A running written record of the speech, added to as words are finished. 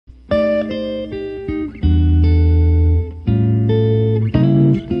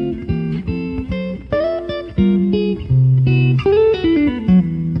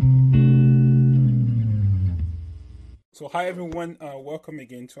Hi everyone. Welcome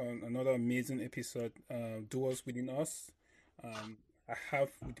again to another amazing episode. Doers Within Us. Um, I have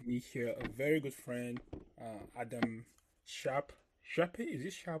with me here a very good friend, Adam Sharp. Sharpe? Is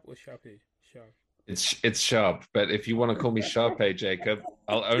it Sharp or Sharpe? Sharp. It's sharp, but if you want to call me Sharpay, Jacob,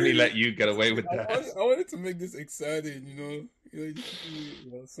 I'll only let you get away with that. I wanted to make this exciting,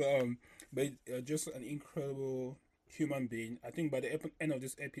 but just an incredible human being. I think by the end of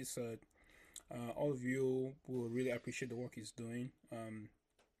this episode, all of you will really appreciate the work he's doing.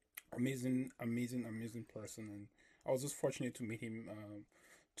 Amazing person, and I was just fortunate to meet him.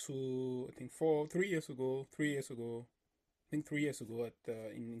 I think 3 years ago. 3 years ago, I think 3 years ago at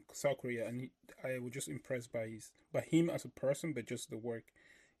in South Korea, and I was just impressed by him as a person, but just the work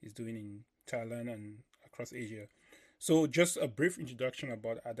he's doing in Thailand and across Asia. So, just a brief introduction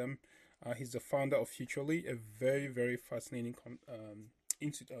about Adam. He's the founder of Futurely, a very fascinating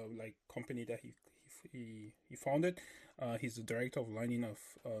company that he founded. He's the director of learning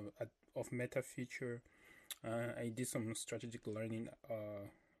of Meta Future. I did some strategic learning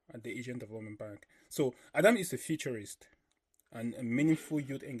at the Asian Development Bank. So Adam is a futurist and a meaningful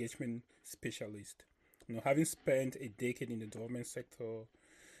youth engagement specialist. Having spent a decade in the development sector,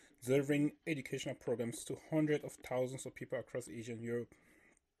 delivering educational programs to hundreds of thousands of people across Asia and Europe,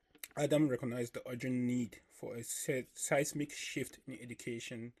 Adam recognized the urgent need for a seismic shift in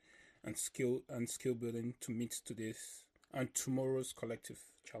education and skill building to meet today's and tomorrow's collective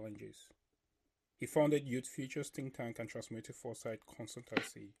challenges. He founded Youth Futures think tank and transformative foresight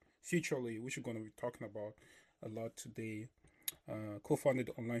consultancy, Futurely, which we're going to be talking about a lot today. Co-founded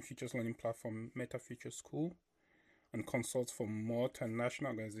the online futures learning platform Meta Future School and consults for multinational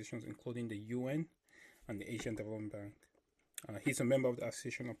organizations including the UN and the Asian Development Bank. He's a member of the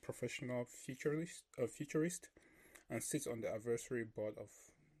Association of Professional Futurists and sits on the advisory board of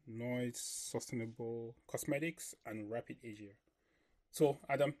Noise Sustainable Cosmetics and Rapid Asia. So,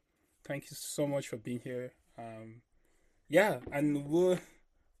 Adam, thank you so much for being here. Yeah, and we're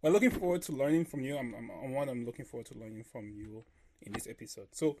looking forward to learning from you. I'm looking forward to learning from you in this episode.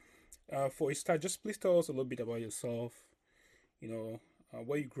 So, for a start, just please tell us a little bit about yourself.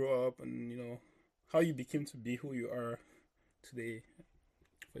 Where you grew up, and how you became to be who you are today.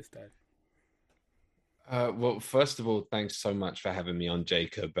 For a start. Well, first of all, thanks so much for having me on,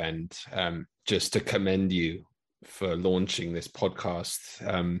 Jacob, and just to commend you for launching this podcast.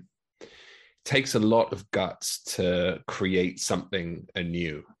 It takes a lot of guts to create something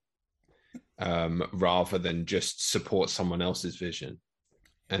anew, rather than just support someone else's vision.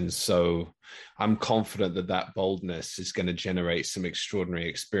 And so I'm confident that that boldness is going to generate some extraordinary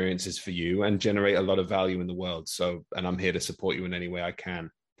experiences for you and generate a lot of value in the world. So, and I'm here to support you in any way I can.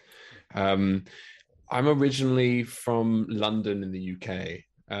 Um, I'm originally from London in the UK.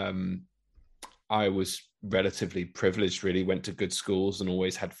 I was relatively privileged, really, went to good schools and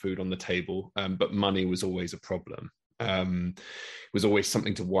always had food on the table, but money was always a problem. It was always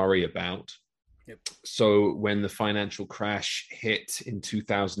something to worry about. Yep. So when the financial crash hit in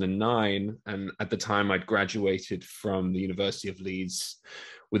 2009, and at the time I'd graduated from the University of Leeds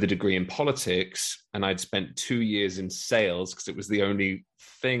with a degree in politics, and I'd spent 2 years in sales because it was the only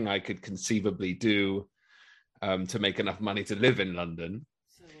thing I could conceivably do to make enough money to live in London.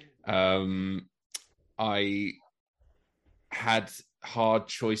 Um, I had hard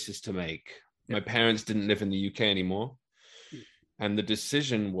choices to make. My Yep. parents didn't live in the UK anymore. And the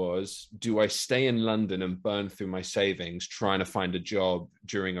decision was, do I stay in London and burn through my savings trying to find a job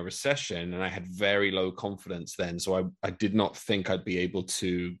during a recession? And I had very low confidence then. So I did not think I'd be able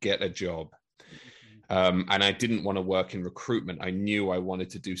to get a job. And I didn't want to work in recruitment. I knew I wanted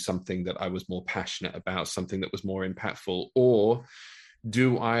to do something that I was more passionate about, something that was more impactful. Or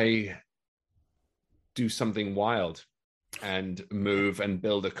do I do something wild and move and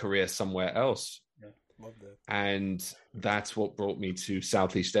build a career somewhere else? Yeah, love that. And that's what brought me to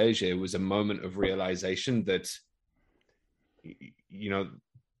Southeast Asia. It was a moment of realization that,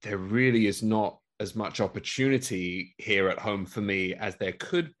 there really is not as much opportunity here at home for me as there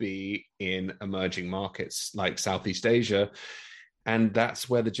could be in emerging markets like Southeast Asia. And that's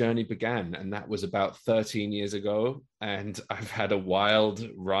where the journey began. And that was about 13 years ago. And I've had a wild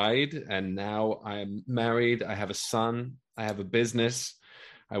ride. And now I'm married. I have a son. I have a business.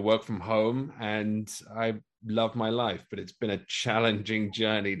 I work from home and I love my life. But it's been a challenging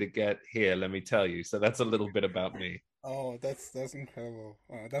journey to get here, let me tell you. So that's a little bit about me. Oh, that's incredible.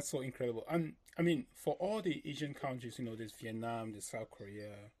 That's so incredible. And I mean, for all the Asian countries, there's Vietnam, there's South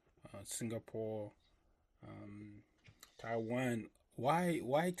Korea, Singapore, um, Taiwan. Why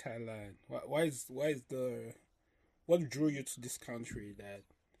Thailand? Why is the what drew you to this country that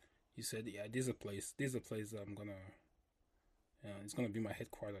you said, yeah, this is a place that I'm gonna It's gonna be my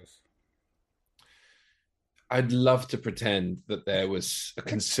headquarters. I'd love to pretend that there was a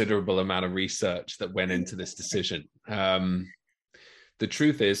considerable amount of research that went into this decision. The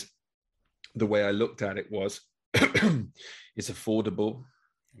truth is, the way I looked at it was it's affordable.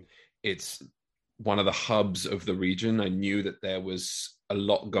 It's one of the hubs of the region. I knew that there was a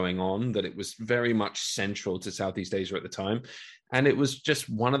lot going on, that it was very much central to Southeast Asia at the time. And it was just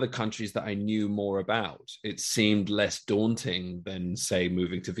one of the countries that I knew more about. It seemed less daunting than, say,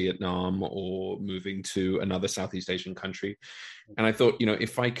 moving to Vietnam or moving to another Southeast Asian country. And I thought,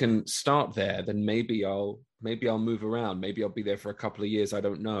 if I can start there, then maybe I'll move around. Maybe I'll be there for a couple of years. I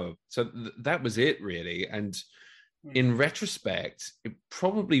don't know. So that was it, really. And in retrospect, it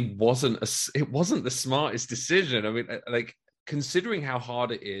probably wasn't the smartest decision. I mean, like, considering how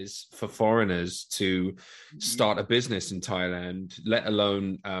hard it is for foreigners to start a business in Thailand, let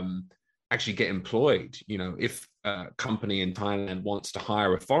alone actually get employed. If a company in Thailand wants to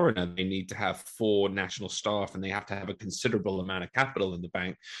hire a foreigner, they need to have 4 national staff and they have to have a considerable amount of capital in the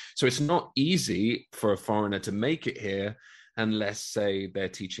bank. So it's not easy for a foreigner to make it here unless, say, they're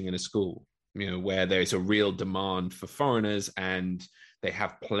teaching in a school, where there's a real demand for foreigners and they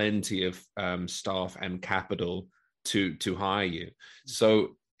have plenty of staff and capital to hire you.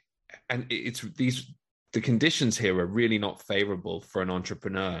 So, and the conditions here are really not favorable for an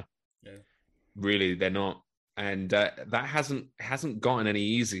entrepreneur. Yeah. Really, they're not. And that hasn't gotten any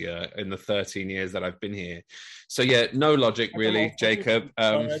easier in the 13 years that I've been here. So yeah, no logic really, Jacob.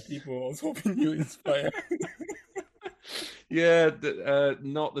 People, I was hoping you inspire. Yeah,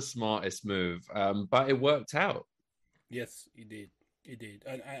 not the smartest move, but it worked out. Yes, it did. It did.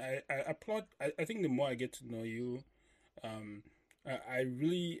 And I applaud. I think the more I get to know you, I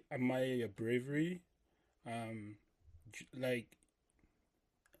really admire your bravery. Like,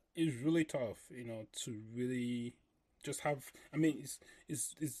 it's really tough, to really just have. I mean,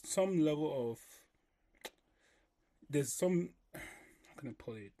 it's some level of. There's some. How can I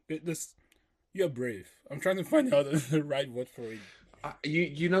put it? There's You're brave. I'm trying to find out the right word for it.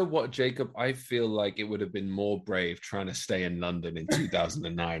 You know what, Jacob? I feel like it would have been more brave trying to stay in London in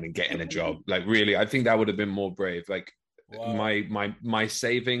 2009 and getting a job. Like, really, I think that would have been more brave. Like, Wow. my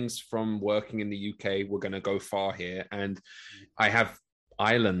savings from working in the UK were going to go far here, and I have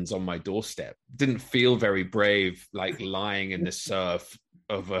islands on my doorstep. Didn't feel very brave, like lying in the surf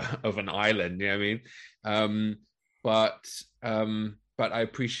of an island. You know what I mean? But I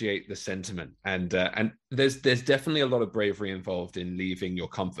appreciate the sentiment, and there's definitely a lot of bravery involved in leaving your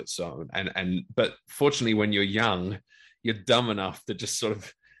comfort zone, but fortunately, when you're young, you're dumb enough to just sort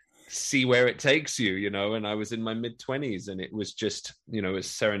of see where it takes you, and I was in my mid-20s, and it was just, it was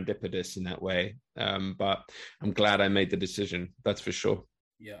serendipitous in that way. But I'm glad I made the decision, that's for sure.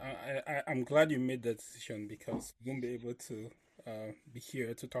 Yeah, I'm glad you made that decision, because you won't be able to be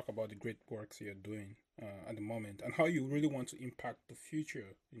here to talk about the great works you're doing at the moment, and how you really want to impact the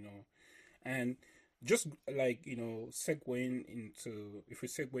future, and just like, segueing into, if we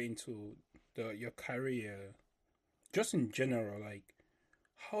segue into your career, just in general, like,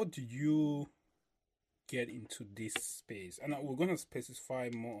 how do you get into this space? And we're going to specify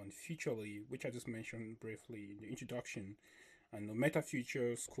more on Futurely, which I just mentioned briefly in the introduction, and the Meta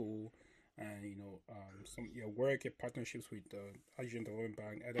Future School, and some your work, your partnerships with the Asian Development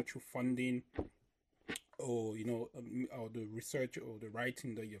Bank, either through funding or or the research or the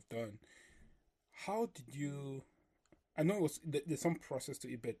writing that you've done. How did you? I know there's some process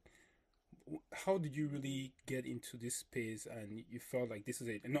to it, but how did you really get into this space and you felt like this is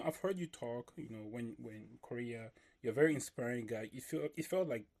it? And I've heard you talk, when Korea, you're a very inspiring guy. It felt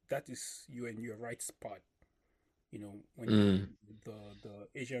like that is you and your right spot. When you the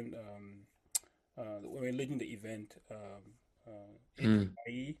Asian when we're leading the event,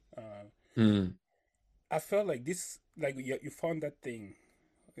 APIE, Mm. I felt like this, like you found that thing,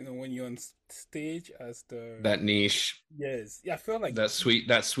 when you're on stage as the. That niche, Yes, yeah, I felt like that sweet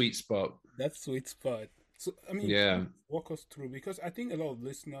spot. that sweet spot. So, I mean, can Yeah. you walk us through, because I think a lot of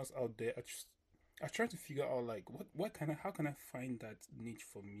listeners out there are trying to figure out, like, how can I find that niche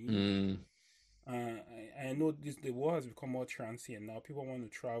for me? Mm. I know the world has become more transient now. People want to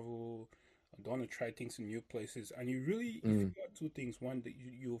travel, they want to try things in new places, and you Mm. figure out two things. One, that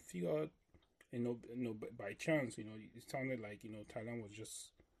you figure out, by chance, it sounded like, Thailand was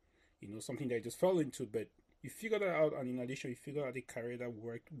just, something that you just fell into, but you figured that out, and in addition, you figured out a career that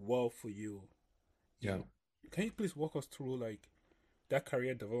worked well for you. You Yeah. know, can you please walk us through, like, that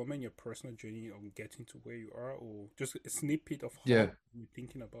career development, your personal journey on getting to where you are, or just a snippet of how Yeah. you're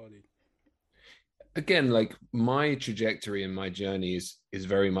thinking about it? Again, like, my trajectory and my journey is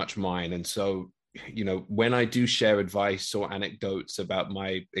very much mine, and so when I do share advice or anecdotes about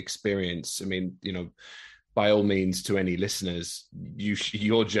my experience, I mean, by all means, to any listeners,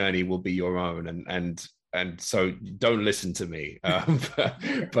 your journey will be your own, and so don't listen to me.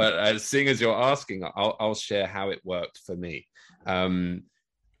 But seeing as you're asking, I'll share how it worked for me.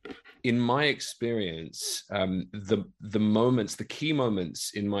 In my experience, the key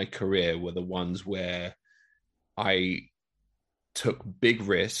moments in my career were the ones where I took big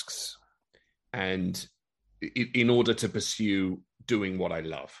risks, and in order to pursue doing what I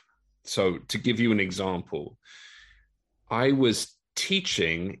love. So to give you an example, I was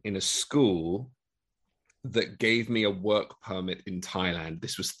teaching in a school that gave me a work permit in Thailand.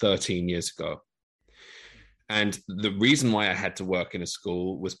 This was 13 years ago. And the reason why I had to work in a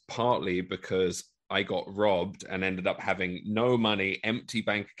school was partly because I got robbed and ended up having no money, empty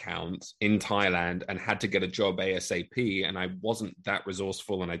bank account in Thailand, and had to get a job ASAP. And I wasn't that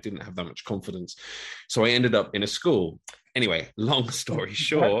resourceful, and I didn't have that much confidence. So I ended up in a school. Anyway, long story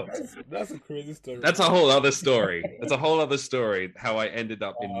short, that's a crazy story. That's a whole other story. That's a whole other story. How I ended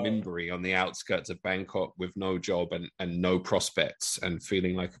up in Minbury on the outskirts of Bangkok with no job and no prospects and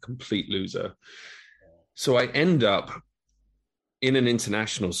feeling like a complete loser. So I end up in an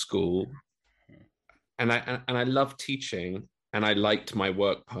international school, and I loved teaching, and I liked my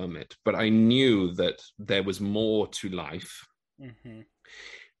work permit, but I knew that there was more to life. Mm-hmm.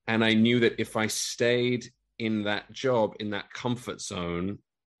 And I knew that if I stayed in that job, in that comfort zone,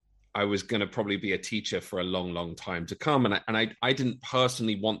 I was going to probably be a teacher for a long, long time to come. And I didn't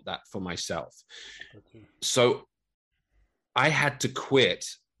personally want that for myself. Okay. So I had to quit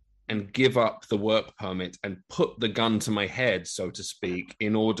and give up the work permit and put the gun to my head, so to speak,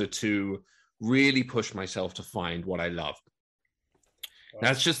 in order to really push myself to find what I loved. Wow.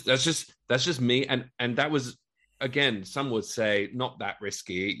 That's just me. And that was, again, some would say not that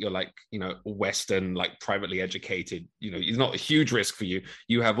risky. You're like, Western, like privately educated, it's not a huge risk for you.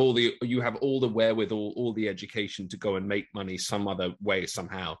 You have all the wherewithal, all the education to go and make money some other way,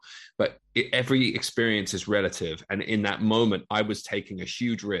 somehow. But every experience is relative. And in that moment, I was taking a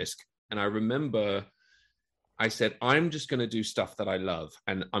huge risk. And I remember I said, I'm just going to do stuff that I love,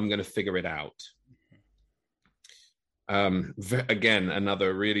 and I'm going to figure it out. Again,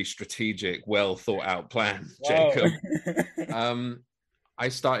 another really strategic, well thought out plan, Jacob. I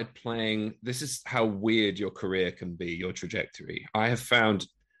started playing. This is how weird your career can be, your trajectory. I have found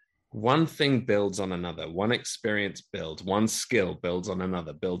one thing builds on another, one experience builds, one skill builds on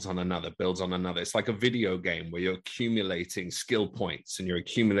another, builds on another, builds on another. It's like a video game where you're accumulating skill points, and you're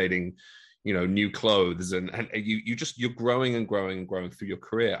accumulating, new clothes, and you're growing and growing and growing through your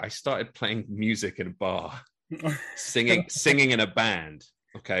career. I started playing music in a bar. singing in a band,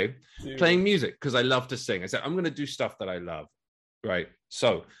 okay? Dude. Playing music because I love to sing. I said, I'm going to do stuff that I love, right?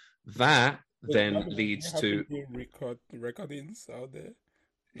 So that then leads to recordings out there.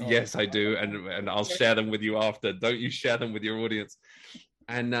 Yes, I do, and I'll share them with you after. Don't you share them with your audience?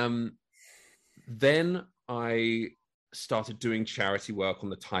 And then I started doing charity work on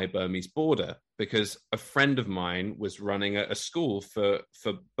the Thai-Burmese border, because a friend of mine was running a school for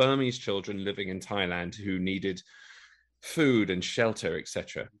Burmese children living in Thailand who needed food and shelter,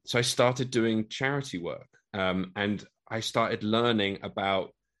 etc. So I started doing charity work, and I started learning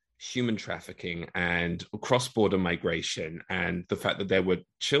about human trafficking and cross-border migration, and the fact that there were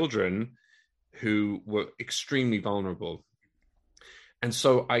children who were extremely vulnerable. And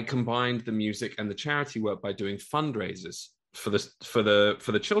so I combined the music and the charity work by doing fundraisers for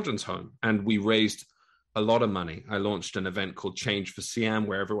the children's home, and we raised a lot of money. I launched an event called Change for Siam,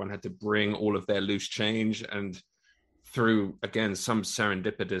 where everyone had to bring all of their loose change, and through, again, some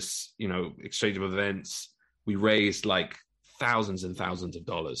serendipitous, exchange of events, we raised like thousands and thousands of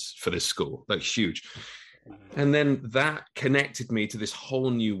dollars for this school, like huge. And then that connected me to this whole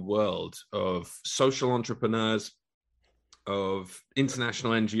new world of social entrepreneurs, of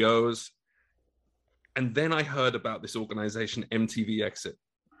international NGOs. And then I heard about this organization, MTV Exit.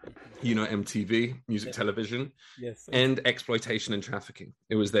 MTV, music television, yes, and exploitation and trafficking.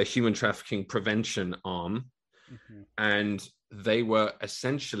 It was their human trafficking prevention arm. Mm-hmm. And they were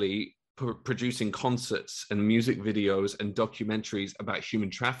essentially producing concerts and music videos and documentaries about human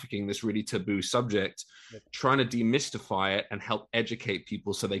trafficking, this really taboo subject, trying to demystify it and help educate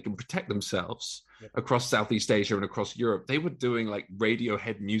people so they can protect themselves across Southeast Asia and across Europe. They were doing like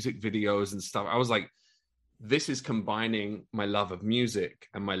Radiohead music videos and stuff. I was like, this is combining my love of music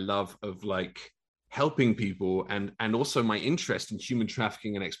and my love of like helping people, and also my interest in human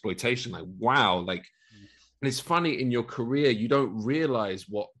trafficking and exploitation. Like, wow, like, and it's funny, in your career, you don't realize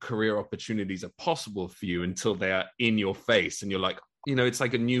what career opportunities are possible for you until they are in your face. And you're like, it's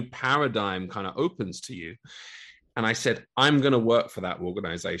like a new paradigm kind of opens to you. And I said, I'm going to work for that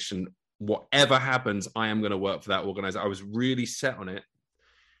organization. Whatever happens, I am going to work for that organization. I was really set on it.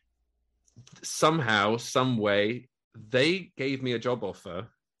 Somehow, some way, they gave me a job offer.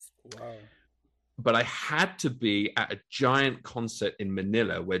 Wow. But I had to be at a giant concert in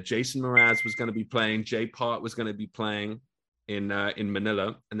Manila where Jason Mraz was going to be playing, Jay Part was going to be playing in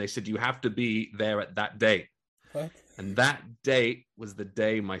Manila. And they said, you have to be there at that date. What? And that date was the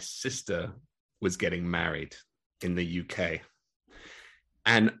day my sister was getting married in the UK.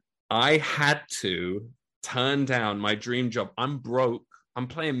 And I had to turn down my dream job. I'm broke. I'm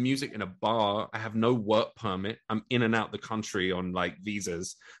playing music in a bar. I have no work permit. I'm in and out the country on like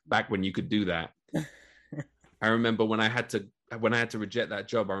visas back when you could do that. I remember when I had to reject that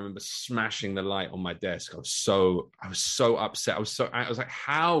job, I remember smashing the light on my desk. I was so upset. I was like,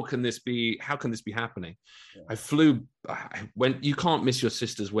 how can this be happening? Yeah. You can't miss your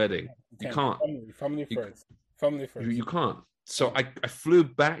sister's wedding. You can't. Family first. Family first. You can't. So I flew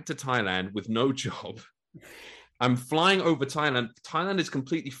back to Thailand with no job. I'm flying over Thailand. Thailand is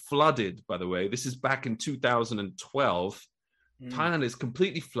completely flooded, by the way. This is back in 2012. Thailand is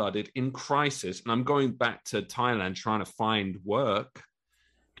completely flooded, in crisis. And I'm going back to Thailand trying to find work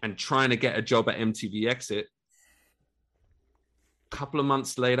and trying to get a job at MTV Exit. A couple of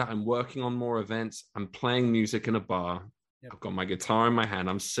months later, I'm working on more events. I'm playing music in a bar. Yep. I've got my guitar in my hand.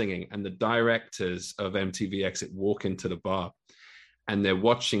 I'm singing. And the directors of MTV Exit walk into the bar and they're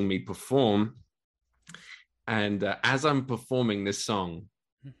watching me perform. And as I'm performing this song,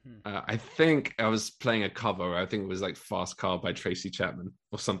 I think I was playing a cover. I think it was like Fast Car by Tracy Chapman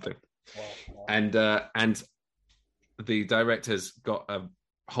or something. Wow. And the director's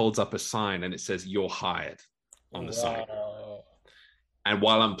holds up a sign and it says, "You're hired" on the sign. And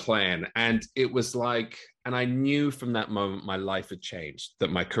while I'm playing, and it was like, and I knew from that moment my life had changed,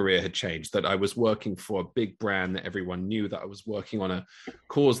 that my career had changed, that I was working for a big brand that everyone knew, that I was working on a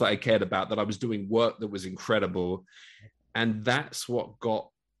cause that I cared about, that I was doing work that was incredible. And that's what got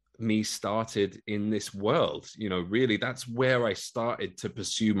me started in this world. Really, that's where I started to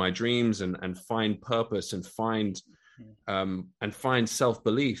pursue my dreams and find purpose and find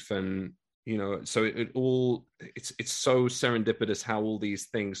self-belief. And so it's so serendipitous how all these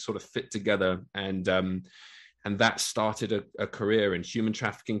things sort of fit together. And that started a career in human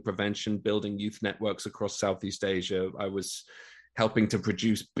trafficking prevention, building youth networks across Southeast Asia. I was helping to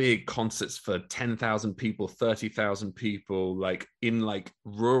produce big concerts for 10,000 people, 30,000 people, like in like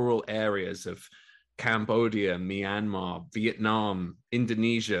rural areas of Cambodia, Myanmar, Vietnam,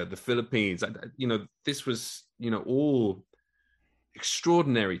 Indonesia, the Philippines. This was, all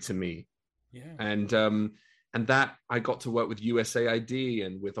extraordinary to me. Yeah. And that I got to work with USAID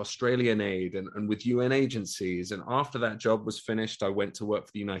and with Australian Aid and with UN agencies. And after that job was finished, I went to work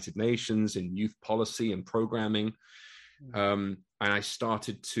for the United Nations in youth policy and programming. And I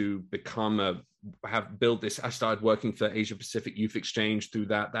started to I started working for Asia Pacific Youth Exchange. Through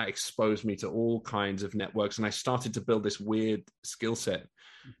that exposed me to all kinds of networks. And I started to build this weird skill set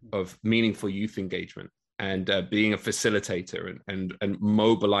of meaningful youth engagement and being a facilitator and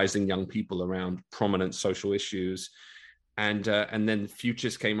mobilizing young people around prominent social issues. And then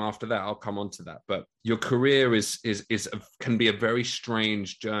Futures came after that. I'll come on to that. But your career can be a very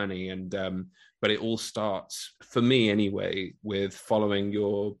strange journey. And but it all starts, for me anyway, with following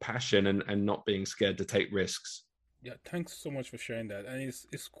your passion and not being scared to take risks. Yeah, thanks so much for sharing that. And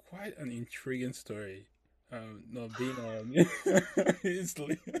it's quite an intriguing story. Not being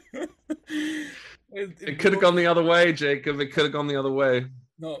it could have gone the other way, Jacob. It could have gone the other way.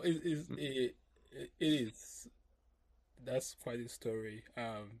 No, it is. That's quite a story.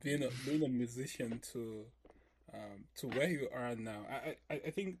 Being a musician to where you are now. I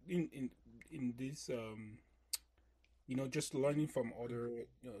think in this just learning from other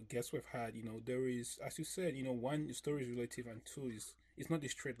guests we've had, there is, as you said, one, the story is relative, and two, it's not a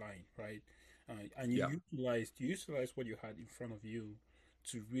straight line, right? And you utilize what you had in front of you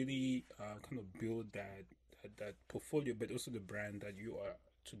to really kind of build that portfolio, but also the brand that you are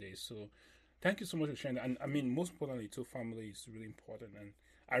today. So thank you so much for sharing that. And I mean, most importantly, too, family is really important. And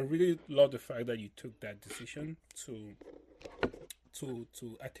I really love the fact that you took that decision to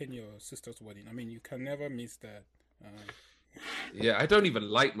attend your sister's wedding. I mean, you can never miss that. Yeah, I don't even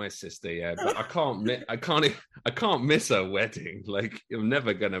like my sister yet, but I can't miss her wedding. Like,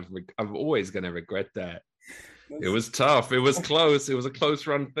 I'm always gonna regret that. It was tough. It was close. It was a close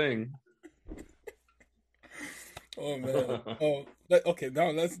run thing. Oh man. Okay.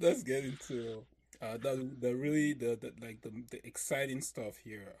 Now let's get into the exciting stuff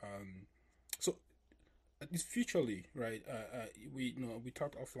here. So it's futurely, right? We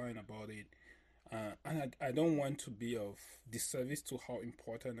talked offline about it, and I don't want to be of disservice to how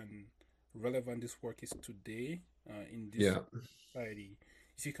important and relevant this work is today, in this Yeah. society.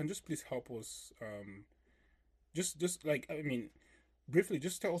 If you can just please help us, just like, I mean, briefly,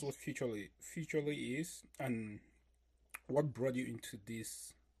 just tell us what futurely is, and what brought you into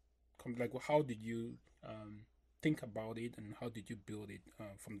this. Like, how did you think about it, and how did you build it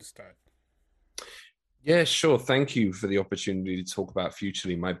from the start? Yeah, sure. Thank you for the opportunity to talk about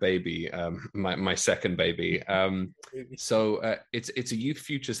Futurely, my baby, my second baby. Maybe. It's a youth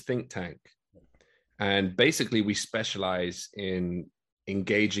futures think tank, and basically we specialize in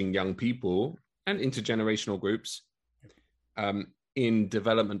engaging young people and intergenerational groups in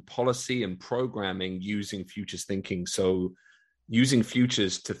development policy and programming using futures thinking. So using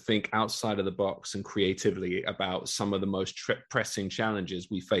futures to think outside of the box and creatively about some of the most pressing challenges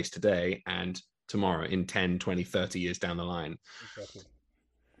we face today and tomorrow in 10, 20, 30 years down the line. Exactly.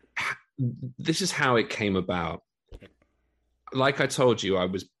 This is how it came about. Like I told you, I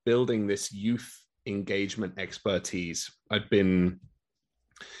was building this youth engagement expertise. I'd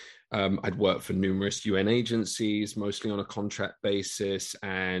worked for numerous UN agencies, mostly on a contract basis,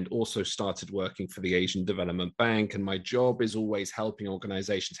 and also started working for the Asian Development Bank. And my job is always helping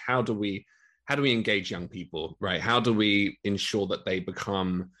organizations. How do we engage young people, right? How do we ensure that they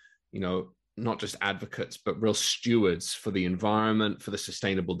become, not just advocates, but real stewards for the environment, for the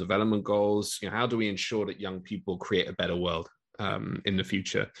sustainable development goals? How do we ensure that young people create a better world in the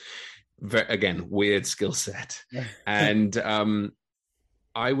future? Again, weird skill set. And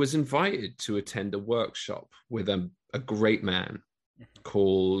I was invited to attend a workshop with a great man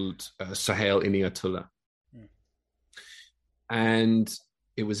called Sahel Iniatullah. And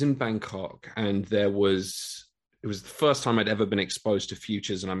it was in Bangkok, and it was the first time I'd ever been exposed to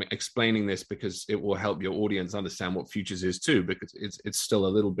futures. And I'm explaining this because it will help your audience understand what futures is too, because it's still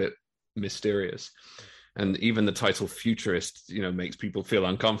a little bit mysterious. And even the title futurist, makes people feel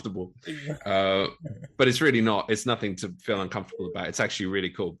uncomfortable. But it's really not. It's nothing to feel uncomfortable about. It's actually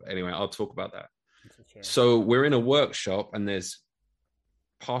really cool. But anyway, I'll talk about that. So we're in a workshop, and there's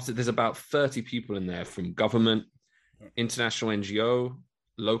about 30 people in there from government, international NGO,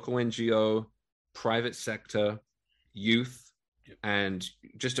 local NGO, private sector, youth, and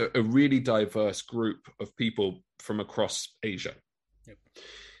just a really diverse group of people from across Asia.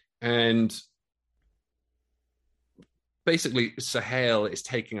 And basically, Sahel is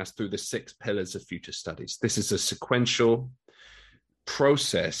taking us through the 6 pillars of future studies. This is a sequential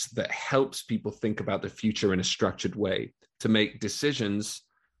process that helps people think about the future in a structured way to make decisions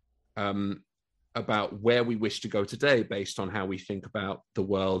about where we wish to go today based on how we think about the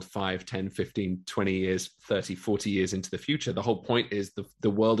world 5, 10, 15, 20 years, 30, 40 years into the future. The whole point is the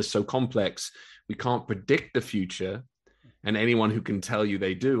world is so complex, we can't predict the future. And anyone who can tell you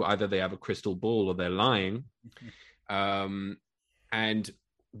they do, either they have a crystal ball or they're lying. And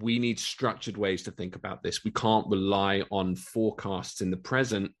we need structured ways to think about this. We can't rely on forecasts in the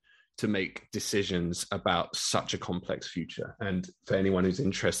present to make decisions about such a complex future. And for anyone who's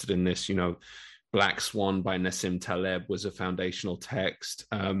interested in this, Black Swan by Nassim Taleb was a foundational text.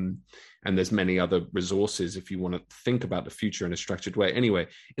 And there's many other resources if you want to think about the future in a structured way. Anyway,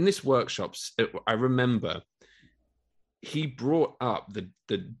 in this workshop, I remember he brought up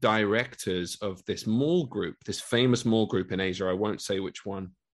the directors of this mall group, this famous mall group in Asia. I won't say which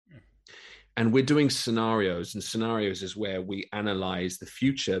one. And we're doing scenarios, and scenarios is where we analyze the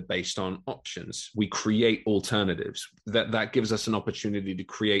future based on options. We create alternatives. That gives us an opportunity to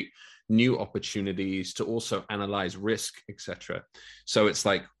create new opportunities, to also analyze risk, etc. So it's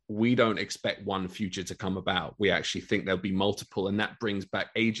like, we don't expect one future to come about. We actually think there'll be multiple, and that brings back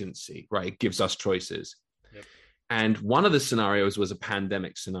agency, right? It gives us choices. And one of the scenarios was a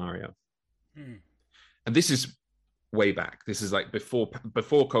pandemic scenario. And this is way back. This is like before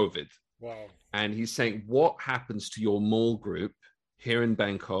COVID. Wow. And he's saying, what happens to your mall group here in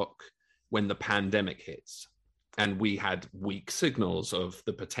Bangkok when the pandemic hits? And we had weak signals of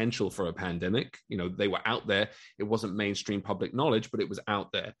the potential for a pandemic. They were out there. It wasn't mainstream public knowledge, but it was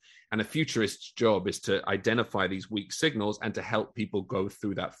out there. And a futurist's job is to identify these weak signals and to help people go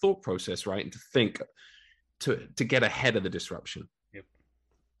through that thought process, right? And to think, to get ahead of the disruption.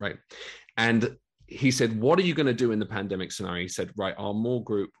 Right. And he said, what are you going to do in the pandemic scenario? He said, right, our mall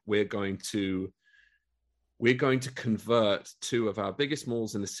group, we're going to convert 2 of our biggest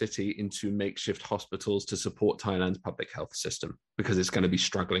malls in the city into makeshift hospitals to support Thailand's public health system, because it's going to be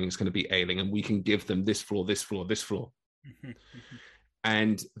struggling, it's going to be ailing, and we can give them this floor, this floor, this floor.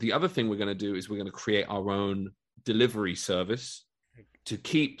 And the other thing we're going to do is we're going to create our own delivery service to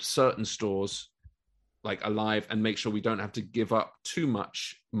keep certain stores like alive and make sure we don't have to give up too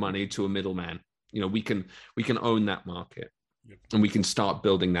much money to a middleman. You know, we can own that market. Yep. And we can start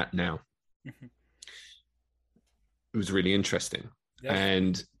building that now. Mm-hmm. It was really interesting. Yes.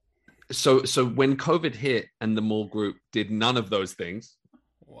 And so when COVID hit and the Mall Group did none of those things,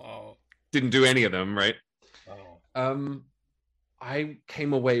 wow, didn't do any of them, right? Wow. I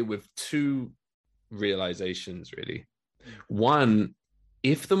came away with two realizations, really. One,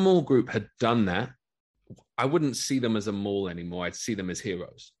 if the Mall Group had done that, I wouldn't see them as a mall anymore. I'd see them as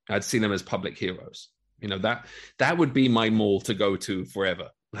heroes. I'd see them as public heroes. You know, that would be my mall to go to forever.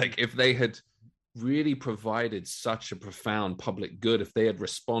 Like if they had really provided such a profound public good, if they had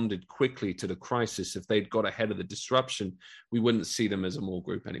responded quickly to the crisis, if they'd got ahead of the disruption, we wouldn't see them as a Mall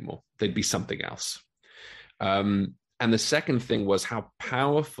Group anymore. They'd be something else. And the second thing was how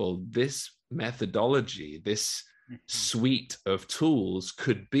powerful this methodology, this suite of tools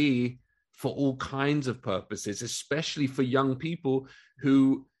could be for all kinds of purposes, especially for young people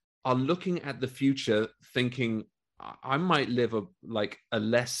who are looking at the future thinking, I might live a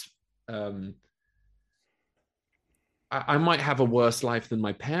less, I might have a worse life than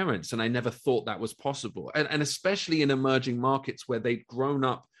my parents, and I never thought that was possible. And especially in emerging markets where they'd grown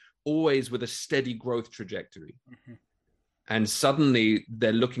up always with a steady growth trajectory. Mm-hmm. And suddenly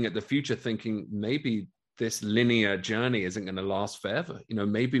they're looking at the future thinking, maybe this linear journey isn't going to last forever. You know,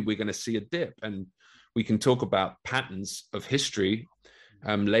 maybe we're going to see a dip, and we can talk about patterns of history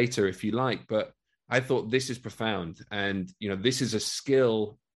later if you like. But I thought this is profound, and you know, this is a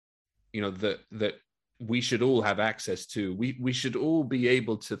skill, you know, that we should all have access to. We should all be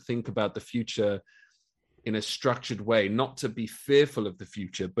able to think about the future in a structured way, not to be fearful of the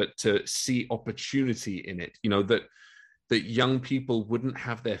future, but to see opportunity in it. You know, that young people wouldn't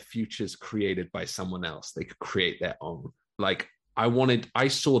have their futures created by someone else. They could create their own. Like I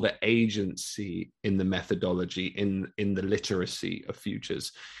saw the agency in the methodology, in the literacy of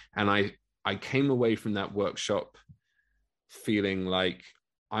futures. And I came away from that workshop feeling like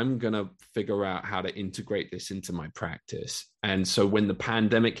I'm going to figure out how to integrate this into my practice. And so when the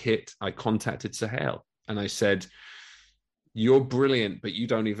pandemic hit, I contacted Suhail and I said, you're brilliant, but you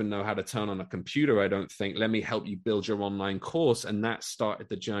don't even know how to turn on a computer, I don't think. Let me help you build your online course. And that started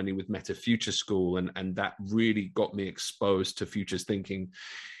the journey with Meta Future School. And that really got me exposed to futures thinking.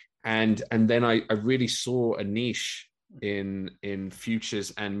 And then I really saw a niche in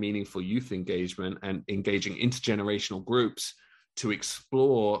futures and meaningful youth engagement and engaging intergenerational groups to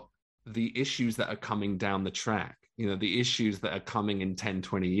explore the issues that are coming down the track, you know, the issues that are coming in 10,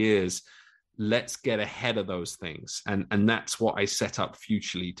 20 years. Let's get ahead of those things. And that's what I set up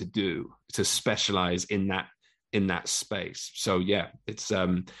Futurely to do, to specialize in that space. So yeah, it's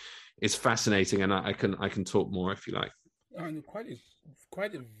fascinating, and I can talk more if you like. And quite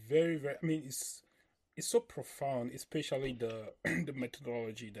a very, very, I mean, it's so profound, especially the the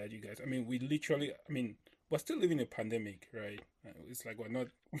methodology that you guys, I mean, we're still living a pandemic, right? It's like we're not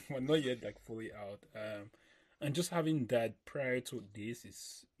yet like fully out. And just having that prior to this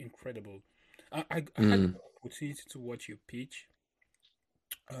is incredible. I had the opportunity to watch your pitch,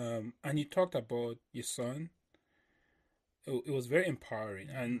 and you talked about your son. It was very empowering,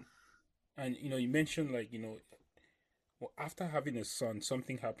 and you know, you mentioned like, you know, well, after having a son,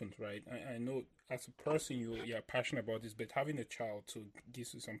 something happens, right? I know as a person you're passionate about this, but having a child to give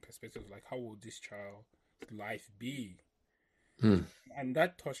you some perspective, like how will this child's life be? And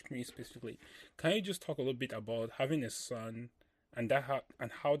that touched me specifically. Can you just talk a little bit about having a son? And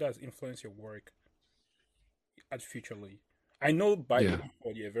how does influence your work at Futurely? I know by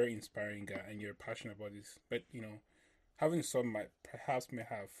default you're a very inspiring guy and you're passionate about this, but you know, having some may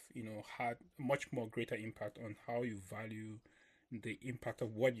have, you know, had much more greater impact on how you value the impact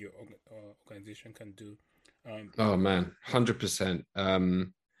of what your organization can do. Oh man, 100%.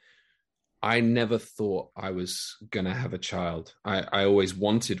 I never thought I was gonna have a child. I always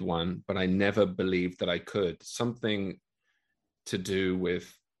wanted one, but I never believed that I could. Something to do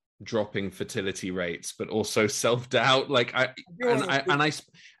with dropping fertility rates, but also self-doubt. Like and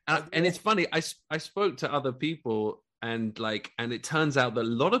it's funny. I spoke to other people, and it turns out that a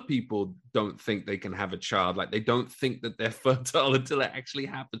lot of people don't think they can have a child. Like they don't think that they're fertile until it actually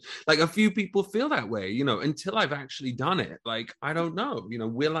happens. Like a few people feel that way, you know, until I've actually done it. Like, I don't know, you know,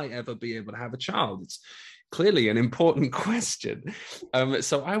 will I ever be able to have a child? It's clearly an important question.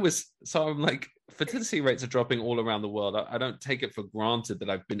 So I'm like, fertility rates are dropping all around the world. I don't take it for granted that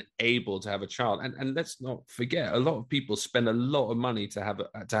I've been able to have a child. And let's not forget, a lot of people spend a lot of money to have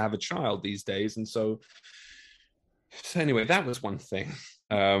a child these days. And so anyway, that was one thing.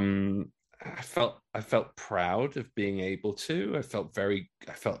 I felt proud of being able to. I felt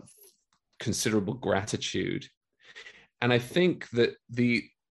considerable gratitude. And I think that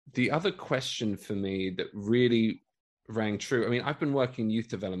the other question for me that really rang true. I mean, I've been working in youth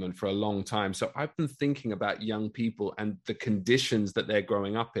development for a long time. So I've been thinking about young people and the conditions that they're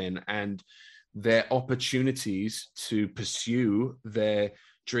growing up in and their opportunities to pursue their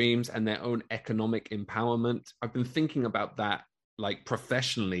dreams and their own economic empowerment. I've been thinking about that like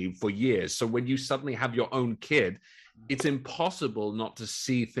professionally for years. So when you suddenly have your own kid, it's impossible not to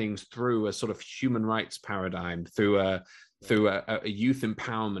see things through a sort of human rights paradigm, through a youth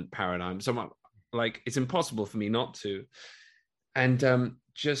empowerment paradigm. So like, it's impossible for me not to. And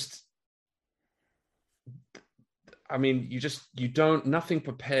just, I mean, you don't, nothing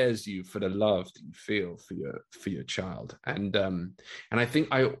prepares you for the love that you feel for your child. And I think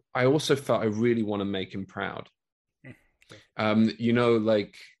I also felt I really want to make him proud. You know,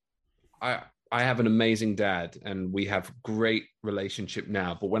 like I have an amazing dad and we have great relationship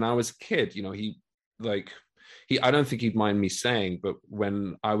now. But when I was a kid, you know, I don't think he'd mind me saying, but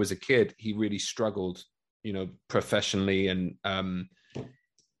when I was a kid, he really struggled, you know, professionally. And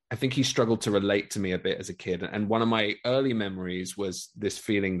I think he struggled to relate to me a bit as a kid. And one of my early memories was this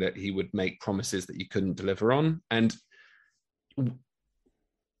feeling that he would make promises that he couldn't deliver on. And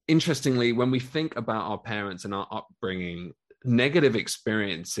interestingly, when we think about our parents and our upbringing, negative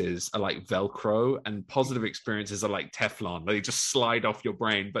experiences are like Velcro and positive experiences are like Teflon. They just slide off your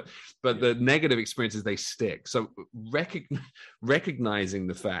brain, but the negative experiences, they stick. So recognizing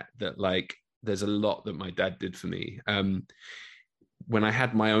the fact that like there's a lot that my dad did for me. When I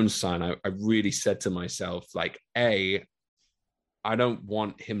had my own son, I really said to myself, like, I don't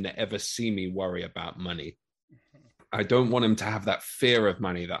want him to ever see me worry about money. I don't want him to have that fear of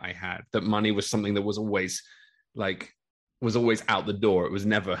money that I had, that money was something that was always out the door. It was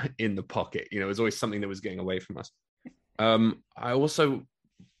never in the pocket. You know, it was always something that was getting away from us. I also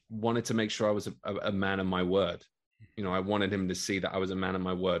wanted to make sure I was a man of my word. You know, I wanted him to see that I was a man of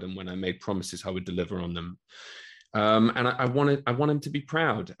my word. And when I made promises, I would deliver on them. And I want him to be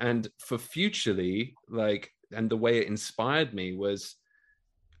proud. And for futurely, like, and the way it inspired me was,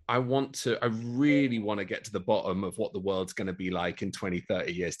 I really want to get to the bottom of what the world's going to be like in 20,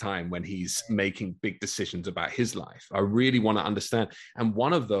 30 years time when he's making big decisions about his life. I really want to understand. And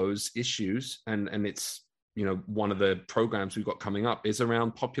one of those issues, and it's, you know, one of the programs we've got coming up is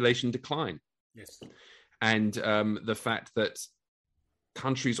around population decline. Yes. And the fact that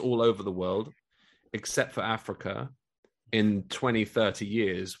countries all over the world, except for Africa, in 20, 30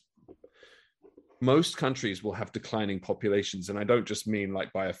 years, most countries will have declining populations. And I don't just mean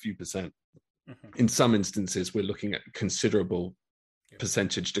like by a few percent. Mm-hmm. In some instances, we're looking at considerable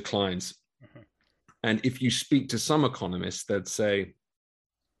percentage declines. Mm-hmm. And if you speak to some economists, they'd say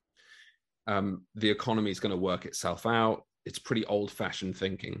the economy is going to work itself out. It's pretty old-fashioned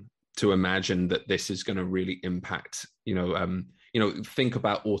thinking to imagine that this is going to really impact, think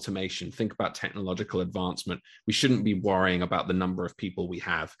about automation, think about technological advancement. We shouldn't be worrying about the number of people we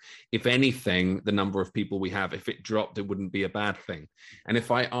have. If anything, the number of people we have, if it dropped, it wouldn't be a bad thing. And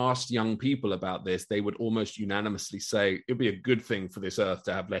if I asked young people about this, they would almost unanimously say it'd be a good thing for this earth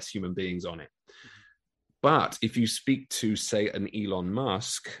to have less human beings on it. But if you speak to, say, an Elon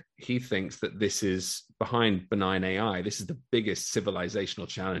Musk, he thinks that this is behind benign AI. This is the biggest civilizational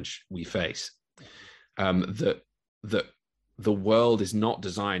challenge we face. That the world is not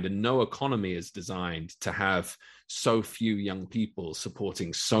designed, and no economy is designed to have so few young people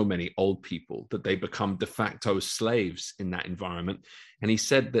supporting so many old people that they become de facto slaves in that environment. And he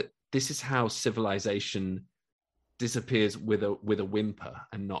said that this is how civilization disappears with a whimper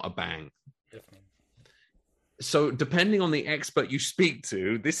and not a bang. Definitely. So depending on the expert you speak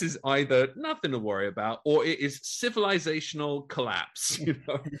to, this is either nothing to worry about or it is civilizational collapse. You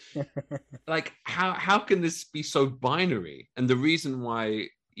know, like how can this be so binary? And the reason why,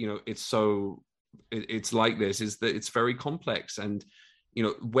 you know, it's like this is that it's very complex, and, you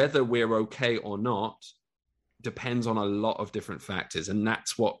know, whether we're okay or not depends on a lot of different factors. And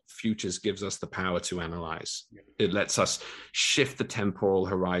that's what Futures gives us the power to analyze. It lets us shift the temporal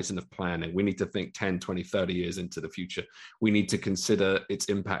horizon of planning. We need to think 10, 20, 30 years into the future. We need to consider its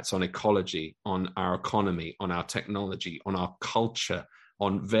impacts on ecology, on our economy, on our technology, on our culture,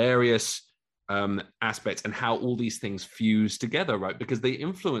 on various aspects, and how all these things fuse together, right? Because they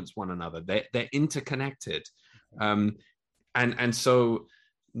influence one another. They're interconnected. And so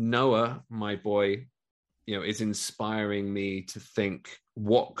Noah, my boy, you know, is inspiring me to think,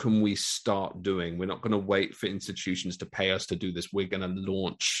 what can we start doing? We're not going to wait for institutions to pay us to do this. We're going to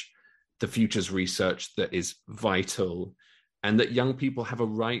launch the Futures research that is vital and that young people have a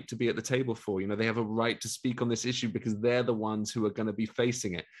right to be at the table for. They have a right to speak on this issue because they're the ones who are going to be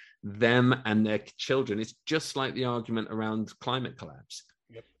facing it, them and their children. It's just like the argument around climate collapse.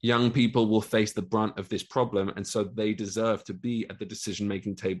 Yep. Young people will face the brunt of this problem, and so they deserve to be at the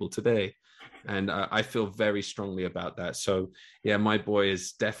decision-making table today. And I feel very strongly about that. So yeah, my boy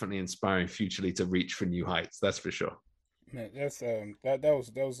is definitely inspiring Futurely to reach for new heights. That's for sure. Man, that's that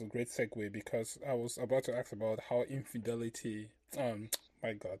was a great segue because I was about to ask about how infidelity,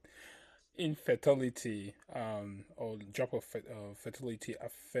 my God, infertility, or drop of fertility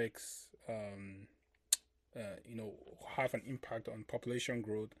affects, have an impact on population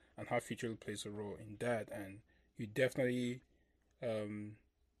growth and how future plays a role in that. And you definitely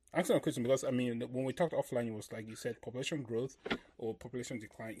answer the question because I mean when we talked offline, it was like you said, population growth or population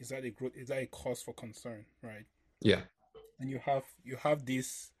decline. Is that a growth? Is that a cause for concern, right? Yeah. And you have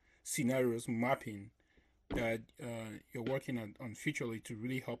these scenarios mapping that you're working on futurely to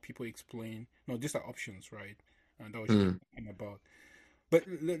really help people explain. No, these are options, right? And that was what you're talking about. But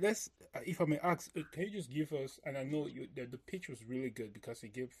let's, if I may ask, can you just give us? And I know the pitch was really good because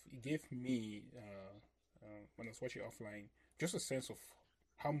it gave me when I was watching offline just a sense of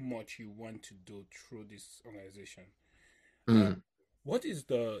how much you want to do through this organization. What is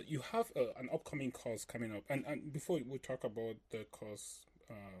you have an upcoming course coming up, and before we talk about the course,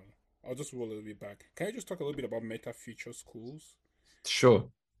 I'll just roll a little bit back. Can you just talk a little bit about Meta Future Schools Sure.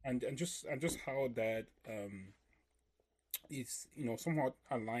 and just how that is somewhat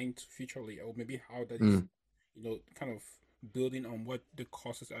aligned to Futurely, or maybe how that is kind of building on what the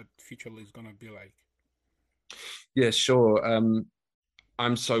courses at Futurely is gonna be like. Yeah, sure.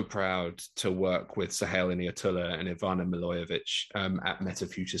 I'm so proud to work with Suhail Inayatullah and Ivana Milojevic at Meta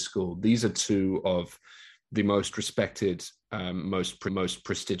Future School. These are two of the most respected, most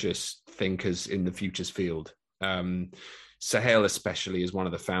prestigious thinkers in the futures field. Suhail especially is one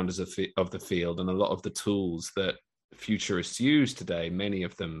of the founders of the field, and a lot of the tools that futurists use today, many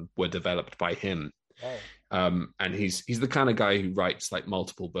of them were developed by him. Wow. And he's the kind of guy who writes like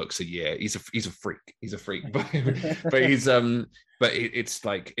multiple books a year. He's a freak, but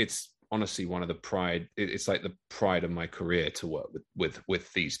it's honestly one of the pride. It's like the pride of my career to work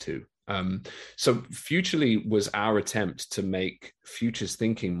with these two. So Futurely was our attempt to make futures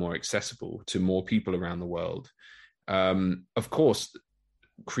thinking more accessible to more people around the world. Of course,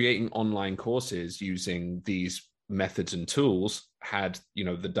 creating online courses using these methods and tools had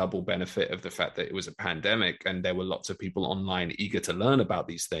the double benefit of the fact that it was a pandemic and there were lots of people online eager to learn about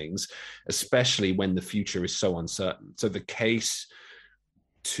these things, especially when the future is so uncertain. So the case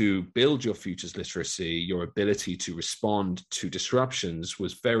to build your futures literacy, your ability to respond to disruptions,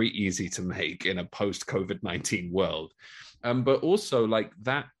 was very easy to make in a post-COVID-19 world. But also like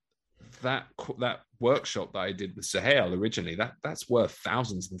that workshop that I did with Suhail originally, that's worth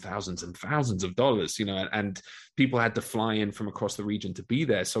thousands and thousands and thousands of dollars, and people had to fly in from across the region to be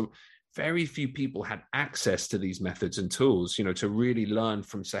there. So very few people had access to these methods and tools, to really learn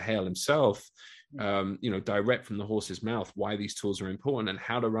from Suhail himself, direct from the horse's mouth, why these tools are important and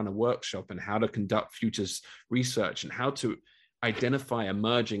how to run a workshop and how to conduct futures research and how to identify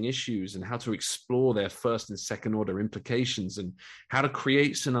emerging issues and how to explore their first and second order implications and how to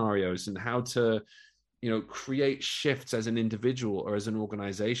create scenarios and how to create shifts as an individual or as an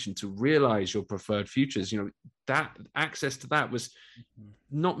organization to realize your preferred futures. That access to that was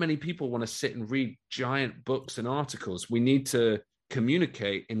not many people want to sit and read giant books and articles. We need to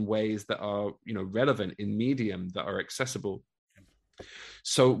communicate in ways that are relevant, in medium that are accessible.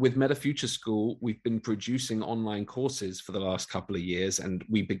 So with Meta Future School, we've been producing online courses for the last couple of years, and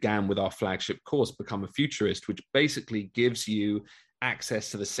we began with our flagship course, Become a Futurist, which basically gives you access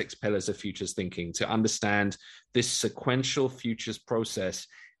to the 6 pillars of futures thinking to understand this sequential futures process.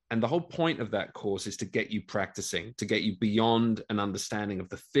 And the whole point of that course is to get you practicing, to get you beyond an understanding of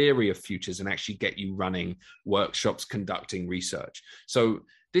the theory of futures and actually get you running workshops, conducting research. So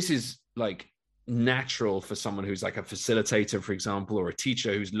this is like natural for someone who's like a facilitator, for example, or a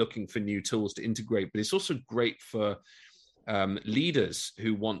teacher who's looking for new tools to integrate, but it's also great for leaders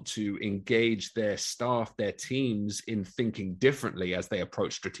who want to engage their staff, their teams in thinking differently as they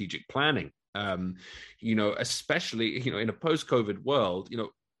approach strategic planning. Especially, in a post-COVID world,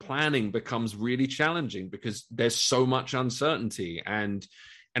 planning becomes really challenging because there's so much uncertainty. And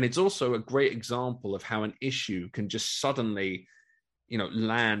it's also a great example of how an issue can just suddenly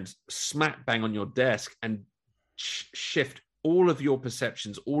land smack bang on your desk and shift all of your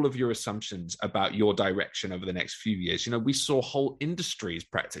perceptions, all of your assumptions about your direction over the next few years. We saw whole industries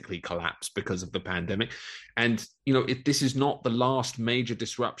practically collapse because of the pandemic. And, this is not the last major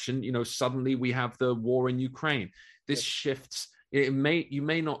disruption. Suddenly we have the war in Ukraine. This shifts. You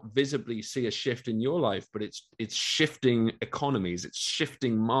may not visibly see a shift in your life, but it's shifting economies, it's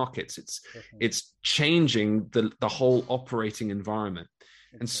shifting markets, it's changing the whole operating environment.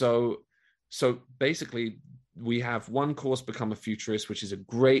 And so basically we have one course, Become a Futurist, which is a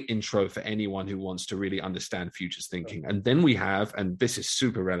great intro for anyone who wants to really understand futures thinking. And then we have, and this is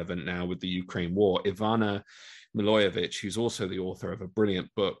super relevant now with the Ukraine war, Ivana Milojevic, who's also the author of a brilliant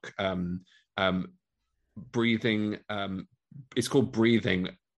book, Breathing, it's called Breathing,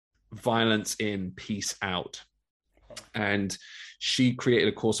 Violence in, Peace Out. And she created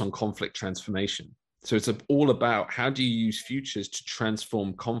a course on conflict transformation. So it's all about how do you use futures to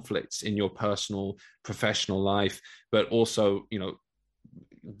transform conflicts in your personal, professional life, but also, you know,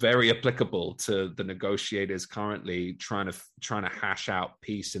 very applicable to the negotiators currently trying to hash out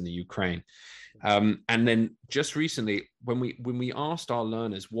peace in the Ukraine. And then just recently, when we asked our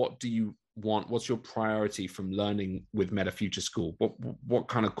learners, what do you want, what's your priority from learning with Meta Future School? What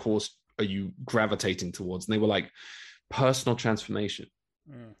kind of course are you gravitating towards? And they were like, personal transformation.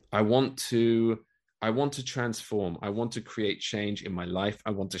 I want to transform. I want to create change in my life.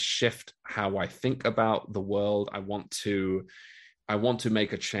 I want to shift how I think about the world. I want to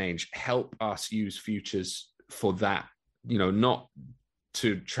make a change. Help us use futures for that, you know, not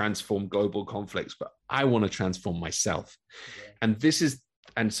to transform global conflicts, but I want to transform myself. Okay.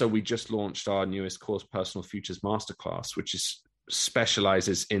 And so we just launched our newest course, Personal Futures Masterclass, which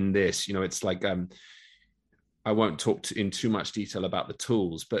specializes in this. You know, it's like, I won't talk in too much detail about the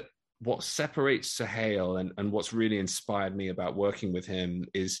tools, but what separates Suhail and what's really inspired me about working with him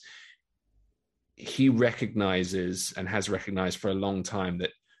is he recognizes and has recognized for a long time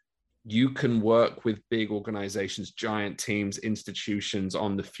that you can work with big organizations, giant teams, institutions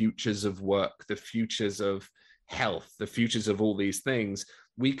on the futures of work, the futures of health, the futures of all these things.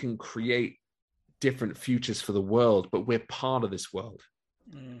 We can create different futures for the world, but we're part of this world.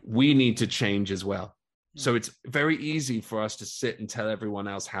 We need to change as well. So it's very easy for us to sit and tell everyone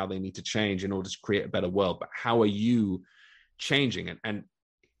else how they need to change in order to create a better world. But how are you changing it? And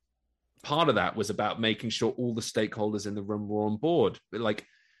part of that was about making sure all the stakeholders in the room were on board. Like,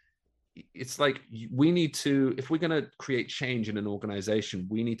 it's like we need to, if we're going to create change in an organization,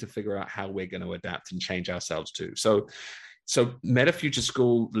 we need to figure out how we're going to adapt and change ourselves too. So Meta Future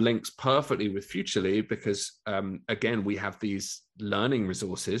School links perfectly with Futurely because, again, we have these learning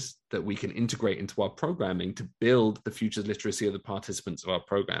resources that we can integrate into our programming to build the futures literacy of the participants of our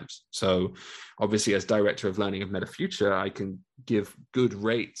programs. So obviously, as Director of Learning of Meta Future, I can give good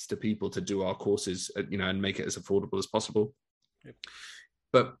rates to people to do our courses, you know, and make it as affordable as possible. Yep.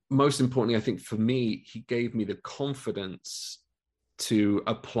 But most importantly, I think for me, he gave me the confidence to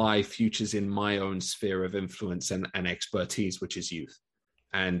apply futures in my own sphere of influence and expertise, which is youth.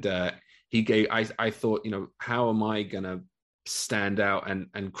 And I thought, you know, how am I going to stand out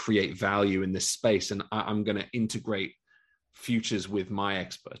and create value in this space? And I'm going to integrate futures with my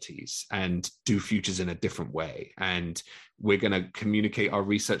expertise and do futures in a different way. And we're going to communicate our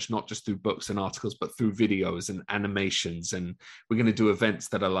research, not just through books and articles, but through videos and animations. And we're going to do events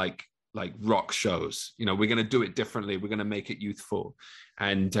that are like rock shows. You know, we're going to do it differently. We're going to make it youthful.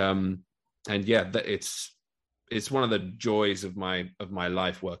 And yeah, it's one of the joys of my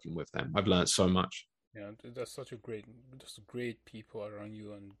life working with them. I've learned so much. Yeah, that's such great people around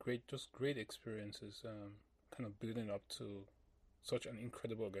you and great experiences, kind of building up to such an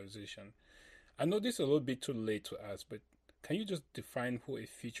incredible organization. I know this is a little bit too late to ask, but can you just define who a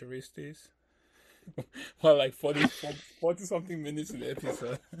futurist is? Well, like 40 something minutes in the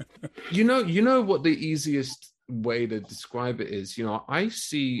episode. you know what the easiest way to describe it is? You know, I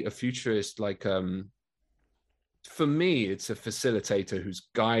see a futurist like, for me, it's a facilitator who's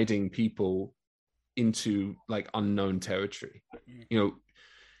guiding people into like unknown territory. You know,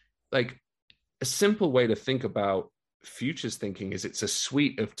 like a simple way to think about futures thinking is it's a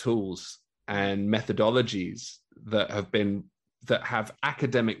suite of tools and methodologies that have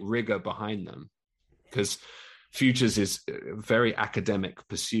academic rigor behind them. Because futures is a very academic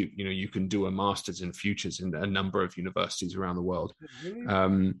pursuit. You know, you can do a master's in futures in a number of universities around the world.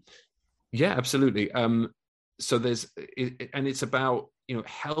 Really? Yeah, absolutely. So it's about, you know,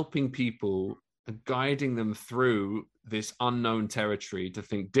 helping people, guiding them through this unknown territory to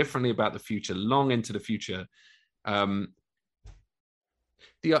think differently about the future, long into the future.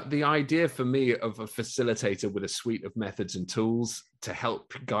 The idea for me of a facilitator with a suite of methods and tools to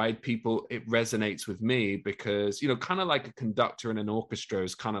help guide people, it resonates with me because, you know, kind of like a conductor in an orchestra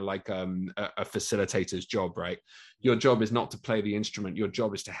is kind of like a facilitator's job, right? Your job is not to play the instrument. Your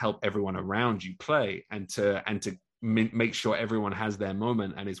job is to help everyone around you play and to make sure everyone has their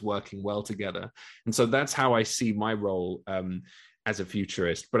moment and is working well together. And so that's how I see my role as a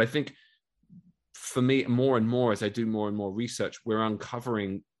futurist. But I think for me, more and more as I do more and more research, we're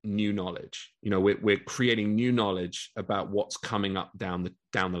uncovering new knowledge. You know, we're creating new knowledge about what's coming up down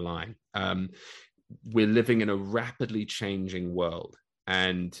the line. We're living in a rapidly changing world,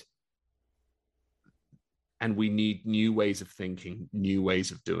 and we need new ways of thinking, new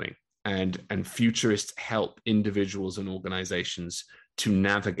ways of doing. And futurists help individuals and organizations to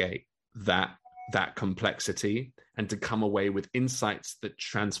navigate that complexity and to come away with insights that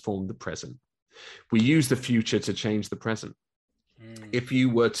transform the present. We use the future to change the present. If you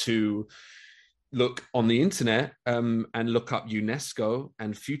were to look on the internet and look up UNESCO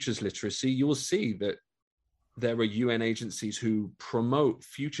and futures literacy, you will see that there are UN agencies who promote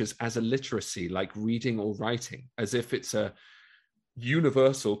futures as a literacy, like reading or writing, as if it's a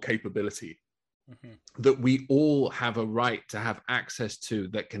universal capability that we all have a right to have access to,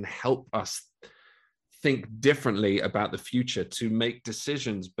 that can help us think differently about the future, to make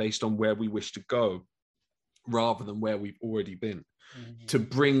decisions based on where we wish to go rather than where we've already been, to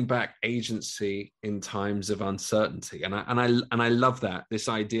bring back agency in times of uncertainty. And I love that, this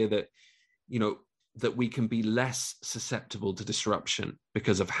idea that, you know, that we can be less susceptible to disruption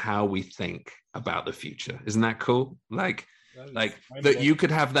because of how we think about the future. Isn't that cool? Like that you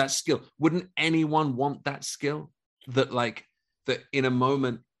could have that skill. Wouldn't anyone want that skill? That in a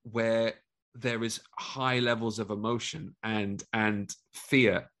moment where there is high levels of emotion and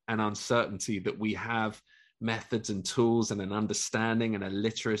fear and uncertainty, that we have methods and tools and an understanding and a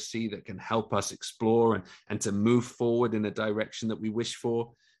literacy that can help us explore and to move forward in a direction that we wish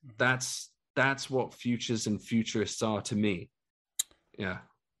for. That's what futures and futurists are to me. Yeah.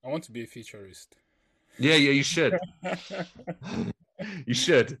 I want to be a futurist. Yeah, you should. You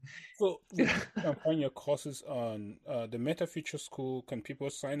should. So you can find your courses on the Meta Future School. Can people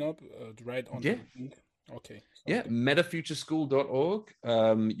sign up right on the link? Okay. Yeah,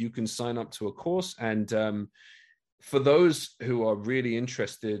 metafutureschool.org. You can sign up to a course. And for those who are really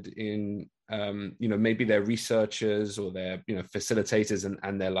interested in, maybe they're researchers or they're, facilitators,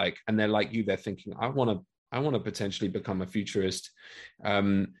 and they're like you, they're thinking, I want to potentially become a futurist.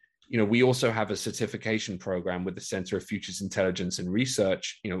 We also have a certification program with the Center of Futures Intelligence and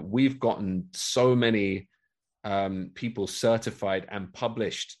Research. We've gotten so many people certified and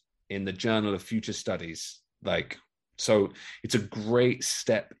published in the Journal of Future Studies. So it's a great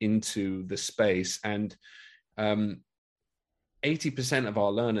step into the space. And 80% of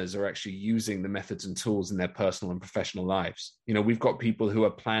our learners are actually using the methods and tools in their personal and professional lives. We've got people who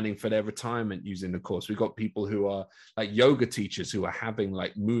are planning for their retirement using the course. We've got people who are like yoga teachers who are having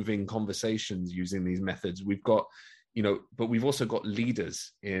like moving conversations using these methods. We've got, but we've also got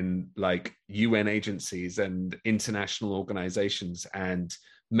leaders in like UN agencies and international organizations and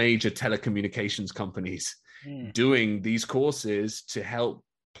major telecommunications companies doing these courses to help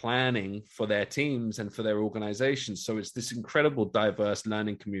planning for their teams and for their organizations. So it's this incredible diverse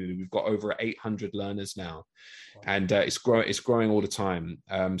learning community. We've got over 800 learners now. Wow. And it's growing all the time.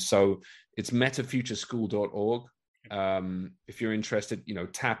 So it's metafutureschool.org. If you're interested,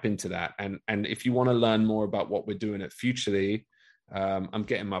 tap into that. And if you want to learn more about what we're doing at Futurely, I'm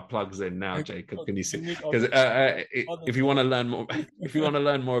getting my plugs in now, Jacob. Can you see? Because if you want to learn more,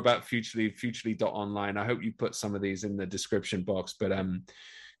 about Futurely, futurely.online. I hope you put some of these in the description box. But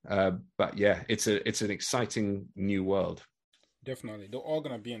yeah, it's an exciting new world. Definitely, they're all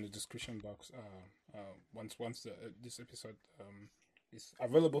gonna be in the description box. Once this episode is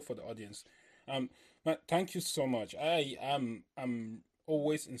available for the audience. But thank you so much. I'm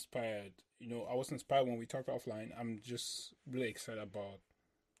always inspired. I was inspired when we talked offline. I'm just really excited about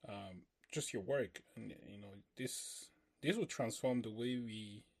just your work, and this will transform the way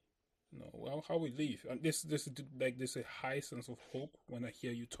we, how we live. And this there's a high sense of hope when I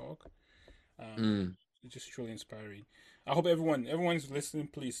hear you talk. It's just truly inspiring. I hope everyone's listening.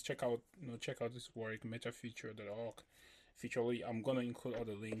 Please check out this work, metafuture.org. Futurely, I'm gonna include all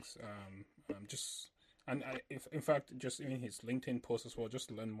the links. In fact, just in his LinkedIn post as well, just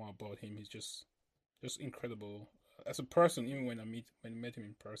to learn more about him. He's just incredible as a person, even when I met him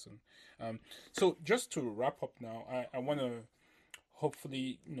in person. So just to wrap up now, I want to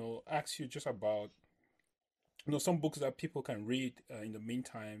hopefully ask you just about some books that people can read in the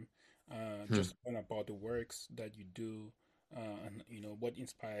meantime, just learn about the works that you do, and what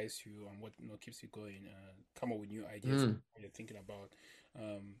inspires you and what keeps you going, come up with new ideas what you're thinking about.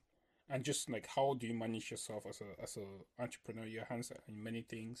 And just like, how do you manage yourself as a entrepreneur? Your hands in many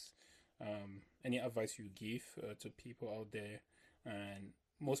things. Any advice you give to people out there, and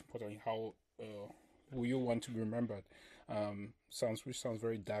most importantly, how will you want to be remembered? Which sounds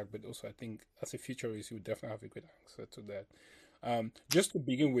very dark, but also I think as a futurist, you would definitely have a good answer to that. Just to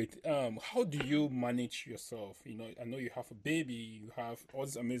begin with, how do you manage yourself? I know you have a baby, you have all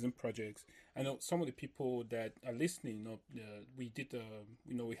these amazing projects. I know some of the people that are listening, we did,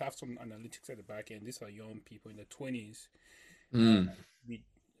 we have some analytics at the back end. These are young people in their 20s. Uh, Mm, we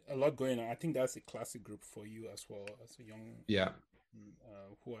a lot going on. I think that's a classic group for you as well as a young, yeah.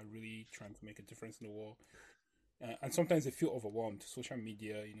 who are really trying to make a difference in the world. And sometimes they feel overwhelmed. Social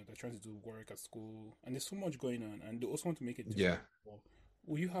media, they're trying to do work at school, and there's so much going on, and they also want to make a Yeah. difference.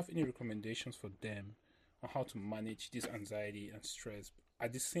 Will you have any recommendations for them on how to manage this anxiety and stress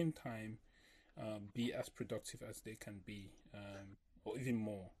at the same time, be as productive as they can be, or even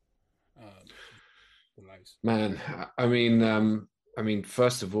more, um, their lives? Man, I mean,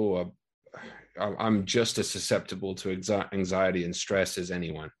 first of all, I'm just as susceptible to anxiety and stress as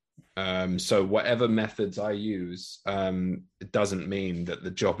anyone. So whatever methods I use, it doesn't mean that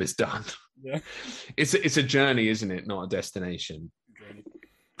the job is done. Yeah. It's a journey, isn't it? Not a destination. Journey.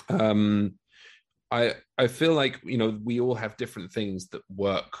 I feel like we all have different things that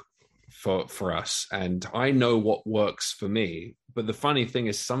work for us, and I know what works for me. But the funny thing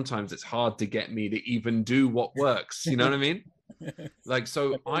is, sometimes it's hard to get me to even do what works. You know what I mean? Like,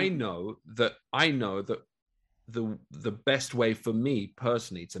 so I know that the best way for me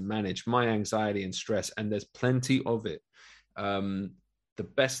personally to manage my anxiety and stress, and there's plenty of it. The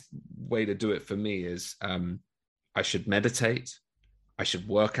best way to do it for me is I should meditate, I should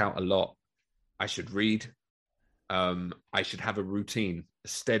work out a lot, I should read, I should have a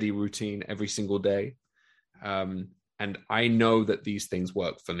steady routine every single day. And I know that these things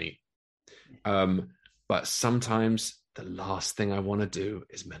work for me. But sometimes the last thing I want to do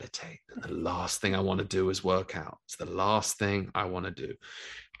is meditate. And the last thing I want to do is work out. It's the last thing I want to do.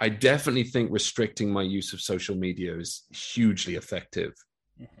 I definitely think restricting my use of social media is hugely effective.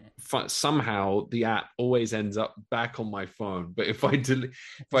 Somehow the app always ends up back on my phone. But if I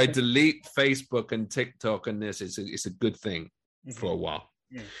delete Facebook and TikTok and this, it's a good thing for a while.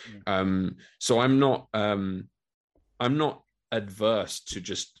 So I'm not adverse to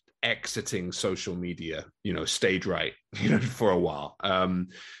just exiting social media, stage right, for a while,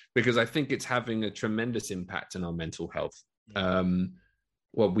 because I think it's having a tremendous impact on our mental health.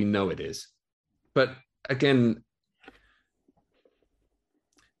 Well, we know it is, but again,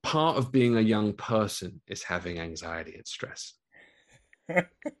 part of being a young person is having anxiety and stress.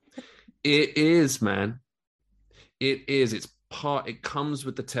 It is, man. It is. It comes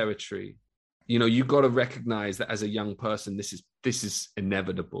with the territory. You got to recognize that as a young person, this is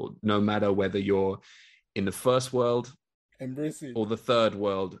inevitable, no matter whether you're in the first world or the third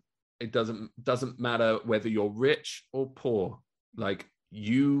world. It doesn't matter whether you're rich or poor. Like,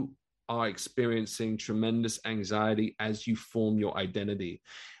 you are experiencing tremendous anxiety as you form your identity.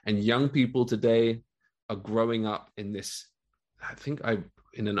 And young people today are growing up in this,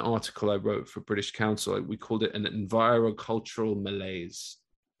 in an article I wrote for British Council, we called it an envirocultural malaise.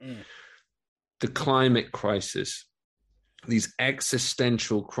 The climate crisis, these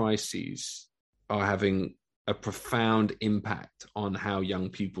existential crises are having a profound impact on how young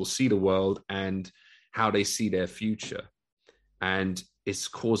people see the world and how they see their future. And it's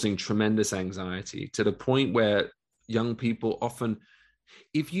causing tremendous anxiety to the point where young people often,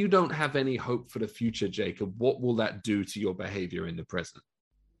 if you don't have any hope for the future, Jacob, what will that do to your behavior in the present?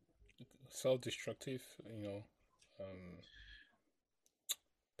 Self-destructive,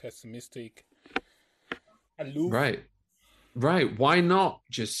 pessimistic, aloof. Right. Why not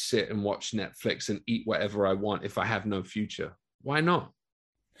just sit and watch Netflix and eat whatever I want if I have no future? Why not?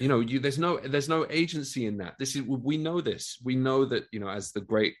 There's no agency in that. We know this. We know that, as the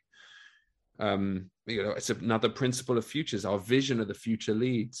great, it's another principle of futures. Our vision of the future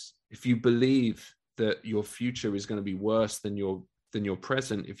leads. If you believe that your future is going to be worse than your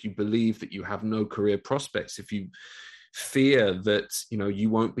present, if you believe that you have no career prospects, if you fear that you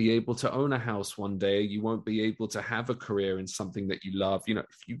won't be able to own a house one day, you won't be able to have a career in something that you love,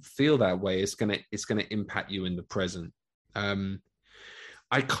 if you feel that way, it's going to impact you in the present.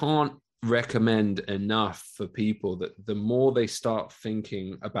 I can't recommend enough for people that the more they start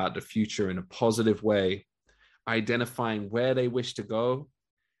thinking about the future in a positive way, identifying where they wish to go,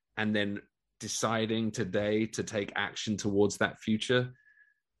 and then deciding today to take action towards that future,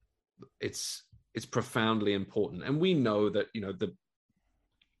 it's profoundly important. And we know that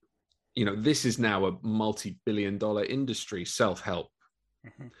this is now a multi-billion-dollar industry, self-help.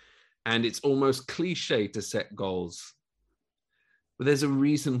 And it's almost cliche to set goals, but there's a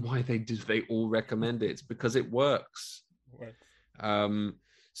reason why they all recommend it. It's because it works.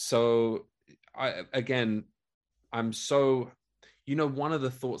 So I'm so, one of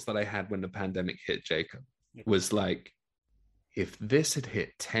the thoughts that I had when the pandemic hit, Jacob, was like, if this had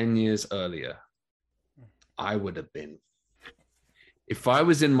hit 10 years earlier, I would have been, if I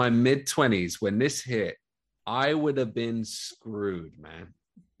was in my mid-20s when this hit, I would have been screwed, man.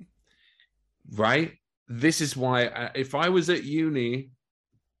 Right? This is why if I was at uni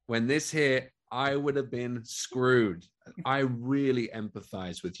when this hit, I would have been screwed. I really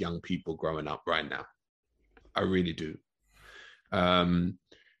empathize with young people growing up right now. I really do.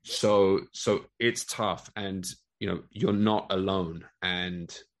 So it's tough, and you're not alone,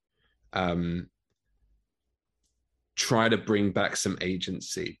 and try to bring back some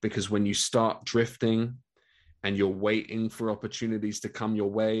agency, because when you start drifting and you're waiting for opportunities to come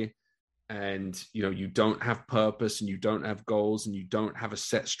your way, and you don't have purpose and you don't have goals and you don't have a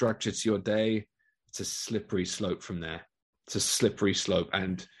set structure to your day, it's a slippery slope from there. It's a slippery slope,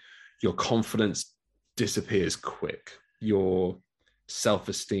 and your confidence disappears quick. Your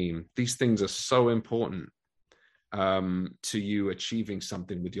self-esteem, these things are so important to you achieving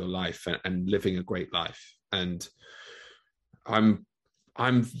something with your life and living a great life. And I'm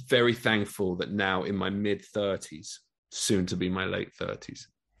very thankful that now in my mid-30s, soon to be my late 30s,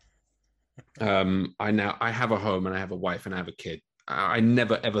 I have a home and I have a wife and I have a kid. I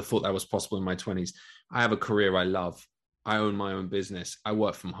never ever thought that was possible in my 20s. I have a career I love. I own my own business. I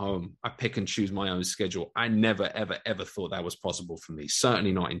work from home. I pick and choose my own schedule. I never ever ever thought that was possible for me.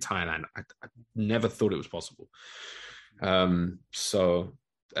 Certainly not in Thailand. I never thought it was possible. So,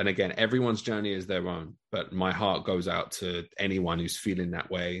 and again, everyone's journey is their own, but my heart goes out to anyone who's feeling that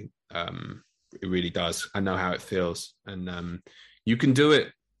way. It really does. I know how it feels, and you can do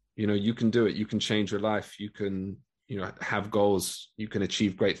it. You can do it. You can change your life. You can, have goals. You can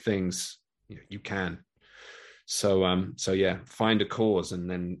achieve great things. You can. So yeah, find a cause and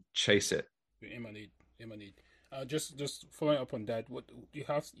then chase it. Emanate. Just following up on that, what you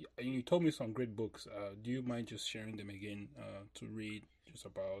have? You told me some great books. Do you mind just sharing them again to read? Just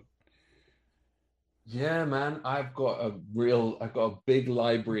about. Yeah, man. I've got a big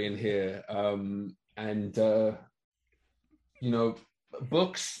library in here, and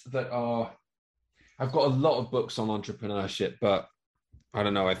books that are. I've got a lot of books on entrepreneurship, but I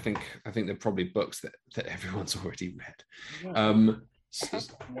don't know. I think they're probably books that everyone's already read. Yeah.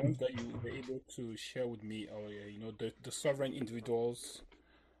 Ones that you were able to share with me earlier, the Sovereign Individuals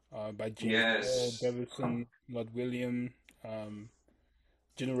by James Davison, Lord William,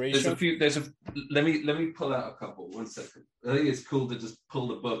 Generation. Let me pull out a couple. 1 second. I think it's cool to just pull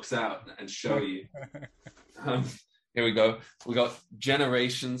the books out and show you. Here we go. We got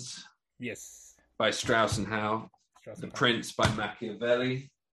Generations. Yes. By Strauss and Howe. The Prince by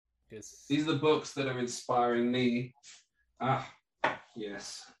Machiavelli. Yes. These are the books that are inspiring me.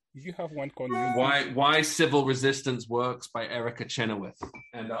 Yes. You have one called Why Civil Resistance Works by Erica Chenoweth.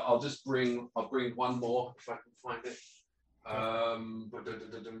 And I'll bring one more if I can find it.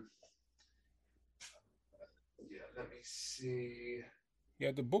 Yeah, let me see.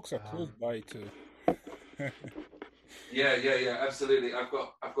 Yeah, the books are close by too. Yeah, absolutely. I've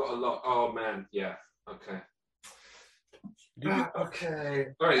got a lot. Oh man, yeah. Okay. Okay.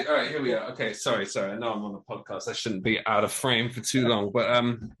 All right. Here we are. Okay. Sorry. I know I'm on a podcast. I shouldn't be out of frame for too long, but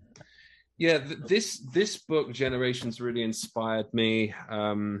yeah. This book, Generations, really inspired me.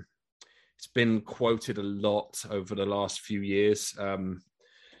 It's been quoted a lot over the last few years,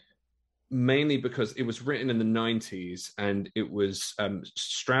 mainly because it was written in the 90s, and it was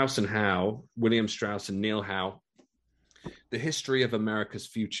Strauss and Howe, William Strauss and Neil Howe, The History of America's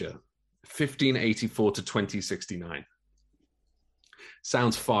Future, 1584 to 2069.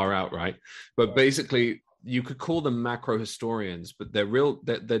 Sounds far out, right? But basically, you could call them macro historians, but they're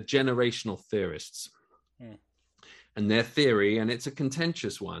generational theorists. And their theory, and it's a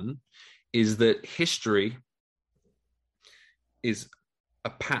contentious one, is that history is a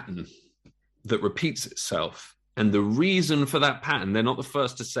pattern that repeats itself. And the reason for that pattern, they're not the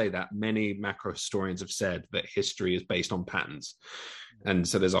first to say that. Many macro historians have said that history is based on patterns. And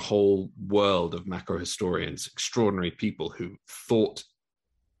so there's a whole world of macro historians, extraordinary people who thought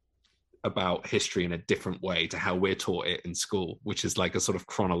about history in a different way to how we're taught it in school, which is like a sort of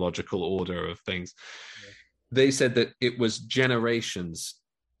chronological order of things. Yeah. They said that it was generations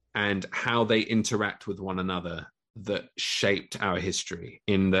and how they interact with one another that shaped our history,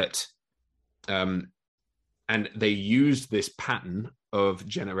 in that, and they used this pattern of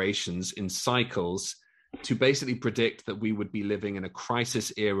generations in cycles to basically predict that we would be living in a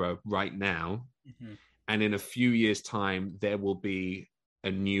crisis era right now. Mm-hmm. And in a few years' time, there will be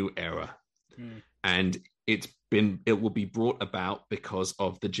a new era. And it will be brought about because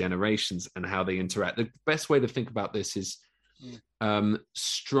of the generations and how they interact. The best way to think about this is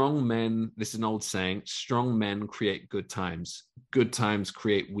strong men, this is an old saying, strong men create good times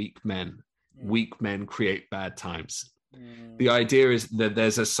create weak men, weak men create bad times. The idea is that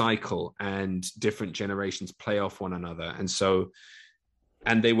there's a cycle and different generations play off one another.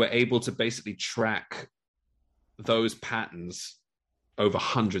 And they were able to basically track those patterns over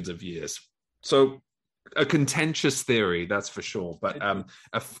hundreds of years. So a contentious theory, that's for sure, but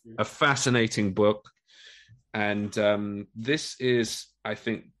a fascinating book. And this is, I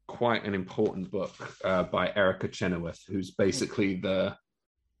think, quite an important book by Erica Chenoweth, who's basically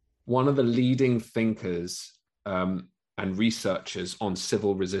one of the leading thinkers and researchers on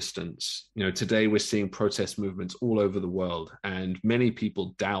civil resistance. Today we're seeing protest movements all over the world, and many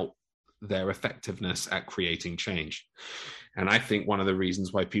people doubt their effectiveness at creating change. And I think one of the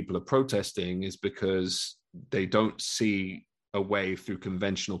reasons why people are protesting is because they don't see a way through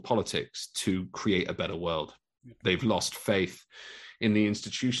conventional politics to create a better world. They've lost faith in the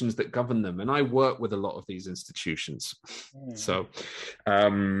institutions that govern them. And I work with a lot of these institutions. So,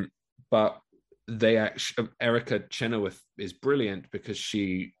 but Erica Chenoweth is brilliant because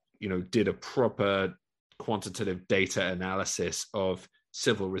she, did a proper quantitative data analysis of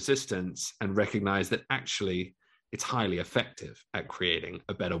civil resistance and recognized that actually it's highly effective at creating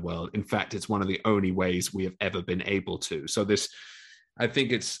a better world. In fact, it's one of the only ways we have ever been able to. So I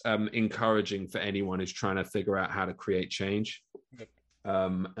think it's encouraging for anyone who's trying to figure out how to create change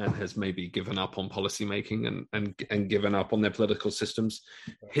and has maybe given up on policymaking and given up on their political systems.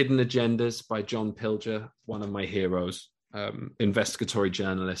 Hidden Agendas by John Pilger, one of my heroes, investigatory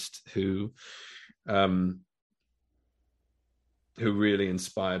journalist who really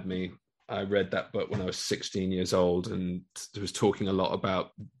inspired me. I read that book when I was 16 years old, and it was talking a lot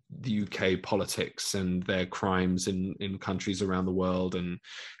about the UK politics and their crimes in countries around the world and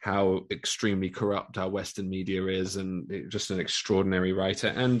how extremely corrupt our Western media is, and just an extraordinary writer.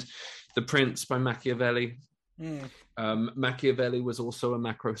 And The Prince by Machiavelli. Machiavelli was also a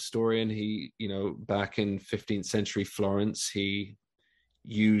macro historian. He, back in 15th century Florence, he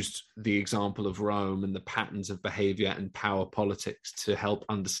used the example of Rome and the patterns of behavior and power politics to help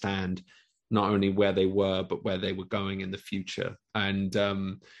understand not only where they were, but where they were going in the future.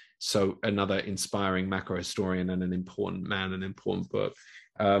 And so another inspiring macro historian and an important man, an important book.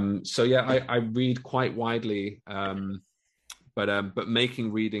 I read quite widely, but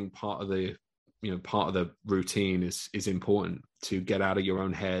making reading part of the routine is important to get out of your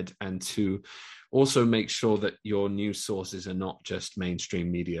own head and to also make sure that your news sources are not just mainstream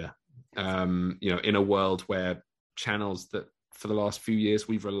media. In a world where channels that for the last few years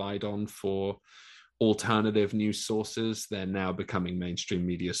we've relied on for alternative news sources, they're now becoming mainstream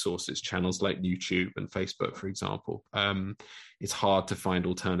media sources, channels like YouTube and Facebook, for example. It's hard to find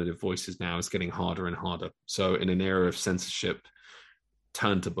alternative voices now. It's getting harder and harder. So in an era of censorship,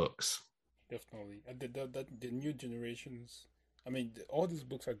 turn to books. Definitely. The new generations, all these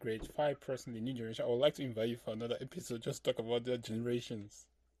books are great. Personally, new generation, I would like to invite you for another episode, just talk about their generations.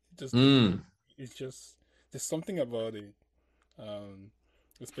 It's just, there's something about it.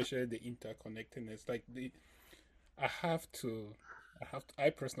 Especially the interconnectedness. I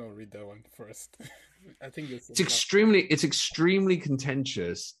personally read that one first. I think it's extremely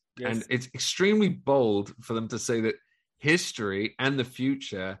contentious. Yes. And it's extremely bold for them to say that history and the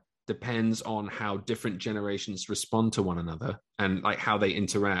future depends on how different generations respond to one another and how they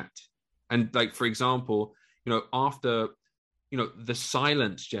interact. And for example, after the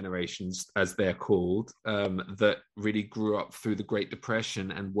silent generations, as they're called, that really grew up through the Great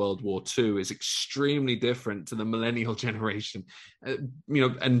Depression and World War II is extremely different to the millennial generation.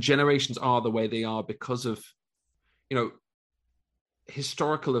 And generations are the way they are because of,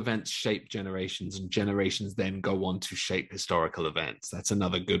 historical events shape generations, and generations then go on to shape historical events. That's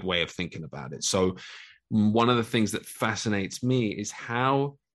another good way of thinking about it. So one of the things that fascinates me is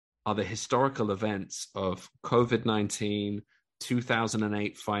how are the historical events of COVID-19,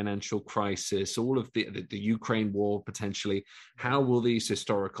 2008 financial crisis, all of the Ukraine war potentially, how will these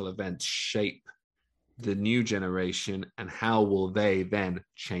historical events shape the new generation, and how will they then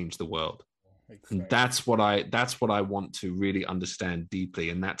change the world? Exactly. And that's what I want to really understand deeply,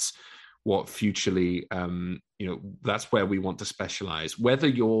 and that's what Futurely, that's where we want to specialize. Whether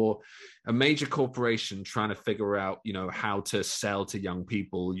you're a major corporation trying to figure out, how to sell to young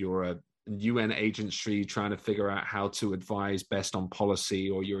people, you're a UN agency trying to figure out how to advise best on policy,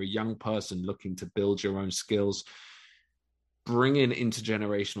 or you're a young person looking to build your own skills, bringing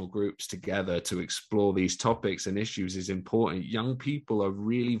intergenerational groups together to explore these topics and issues is important. Young people are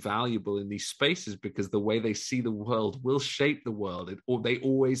really valuable in these spaces because the way they see the world will shape the world. They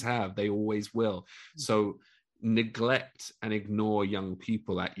always have, they always will. So neglect and ignore young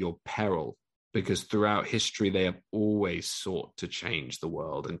people at your peril, because throughout history, they have always sought to change the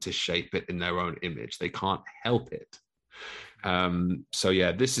world and to shape it in their own image. They can't help it. So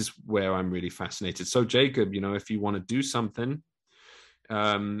yeah, this is where I'm really fascinated. So Jacob, if you want to do something,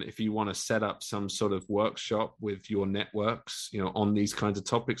 if you want to set up some sort of workshop with your networks, on these kinds of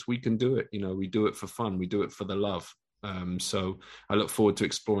topics, we can do it. We do it for fun. We do it for the love. So I look forward to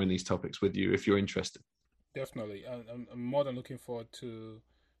exploring these topics with you if you're interested. Definitely. I'm more than looking forward to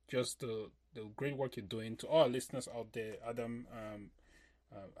just the great work you're doing. To all our listeners out there, Adam,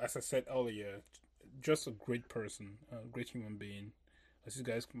 as I said earlier, just a great person, a great human being. As you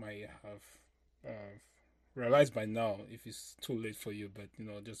guys might have realized by now, if it's too late for you, but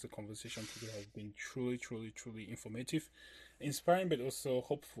just the conversation today has been truly, truly, truly informative, inspiring, but also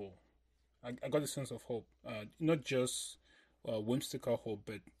hopeful. I got a sense of hope, not just whimsical hope,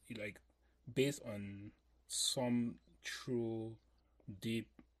 but like based on some true, deep,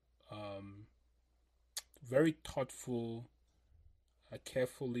 very thoughtful,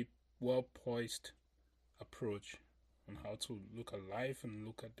 carefully, well poised approach on how to look at life and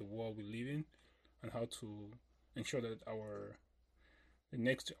look at the world we live in, and how to ensure that the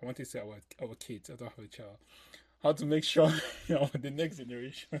next, I want to say our kids, I don't have a child, how to make sure the next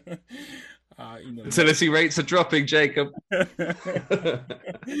generation Fertility rates are dropping, Jacob.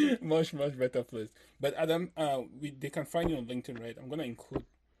 much better place. But Adam, they can find you on LinkedIn, right? I'm gonna include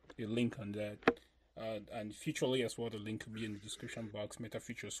a link on that. And futurely as well, the link will be in the description box. Meta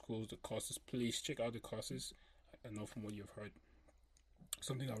Future Schools, the courses. Please check out the courses. I know from what you've heard,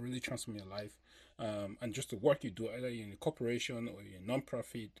 something that really transform your life. And just the work you do, either you're in a corporation or you're a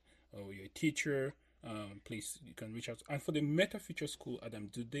non-profit or you're a teacher, please, you can reach out. And for the Meta Future School, Adam,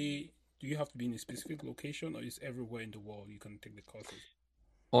 do you have to be in a specific location, or is everywhere in the world you can take the courses?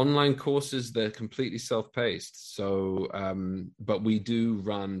 Online courses, they're completely self-paced. So, but we do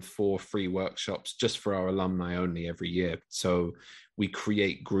run 4 free workshops just for our alumni only every year. So we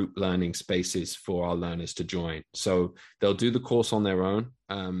create group learning spaces for our learners to join. So they'll do the course on their own,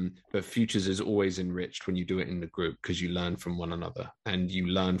 but Futures is always enriched when you do it in the group, because you learn from one another and you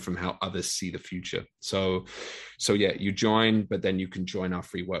learn from how others see the future. So yeah, you join, but then you can join our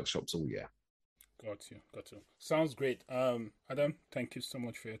free workshops all year. Got you. Sounds great. Adam, thank you so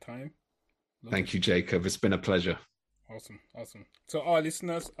much for your time. Thank you, Jacob. It's been a pleasure. Awesome. So our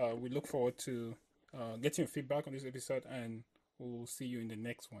listeners, we look forward to getting feedback on this episode, and we'll see you in the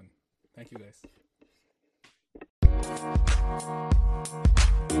next one. Thank you, guys.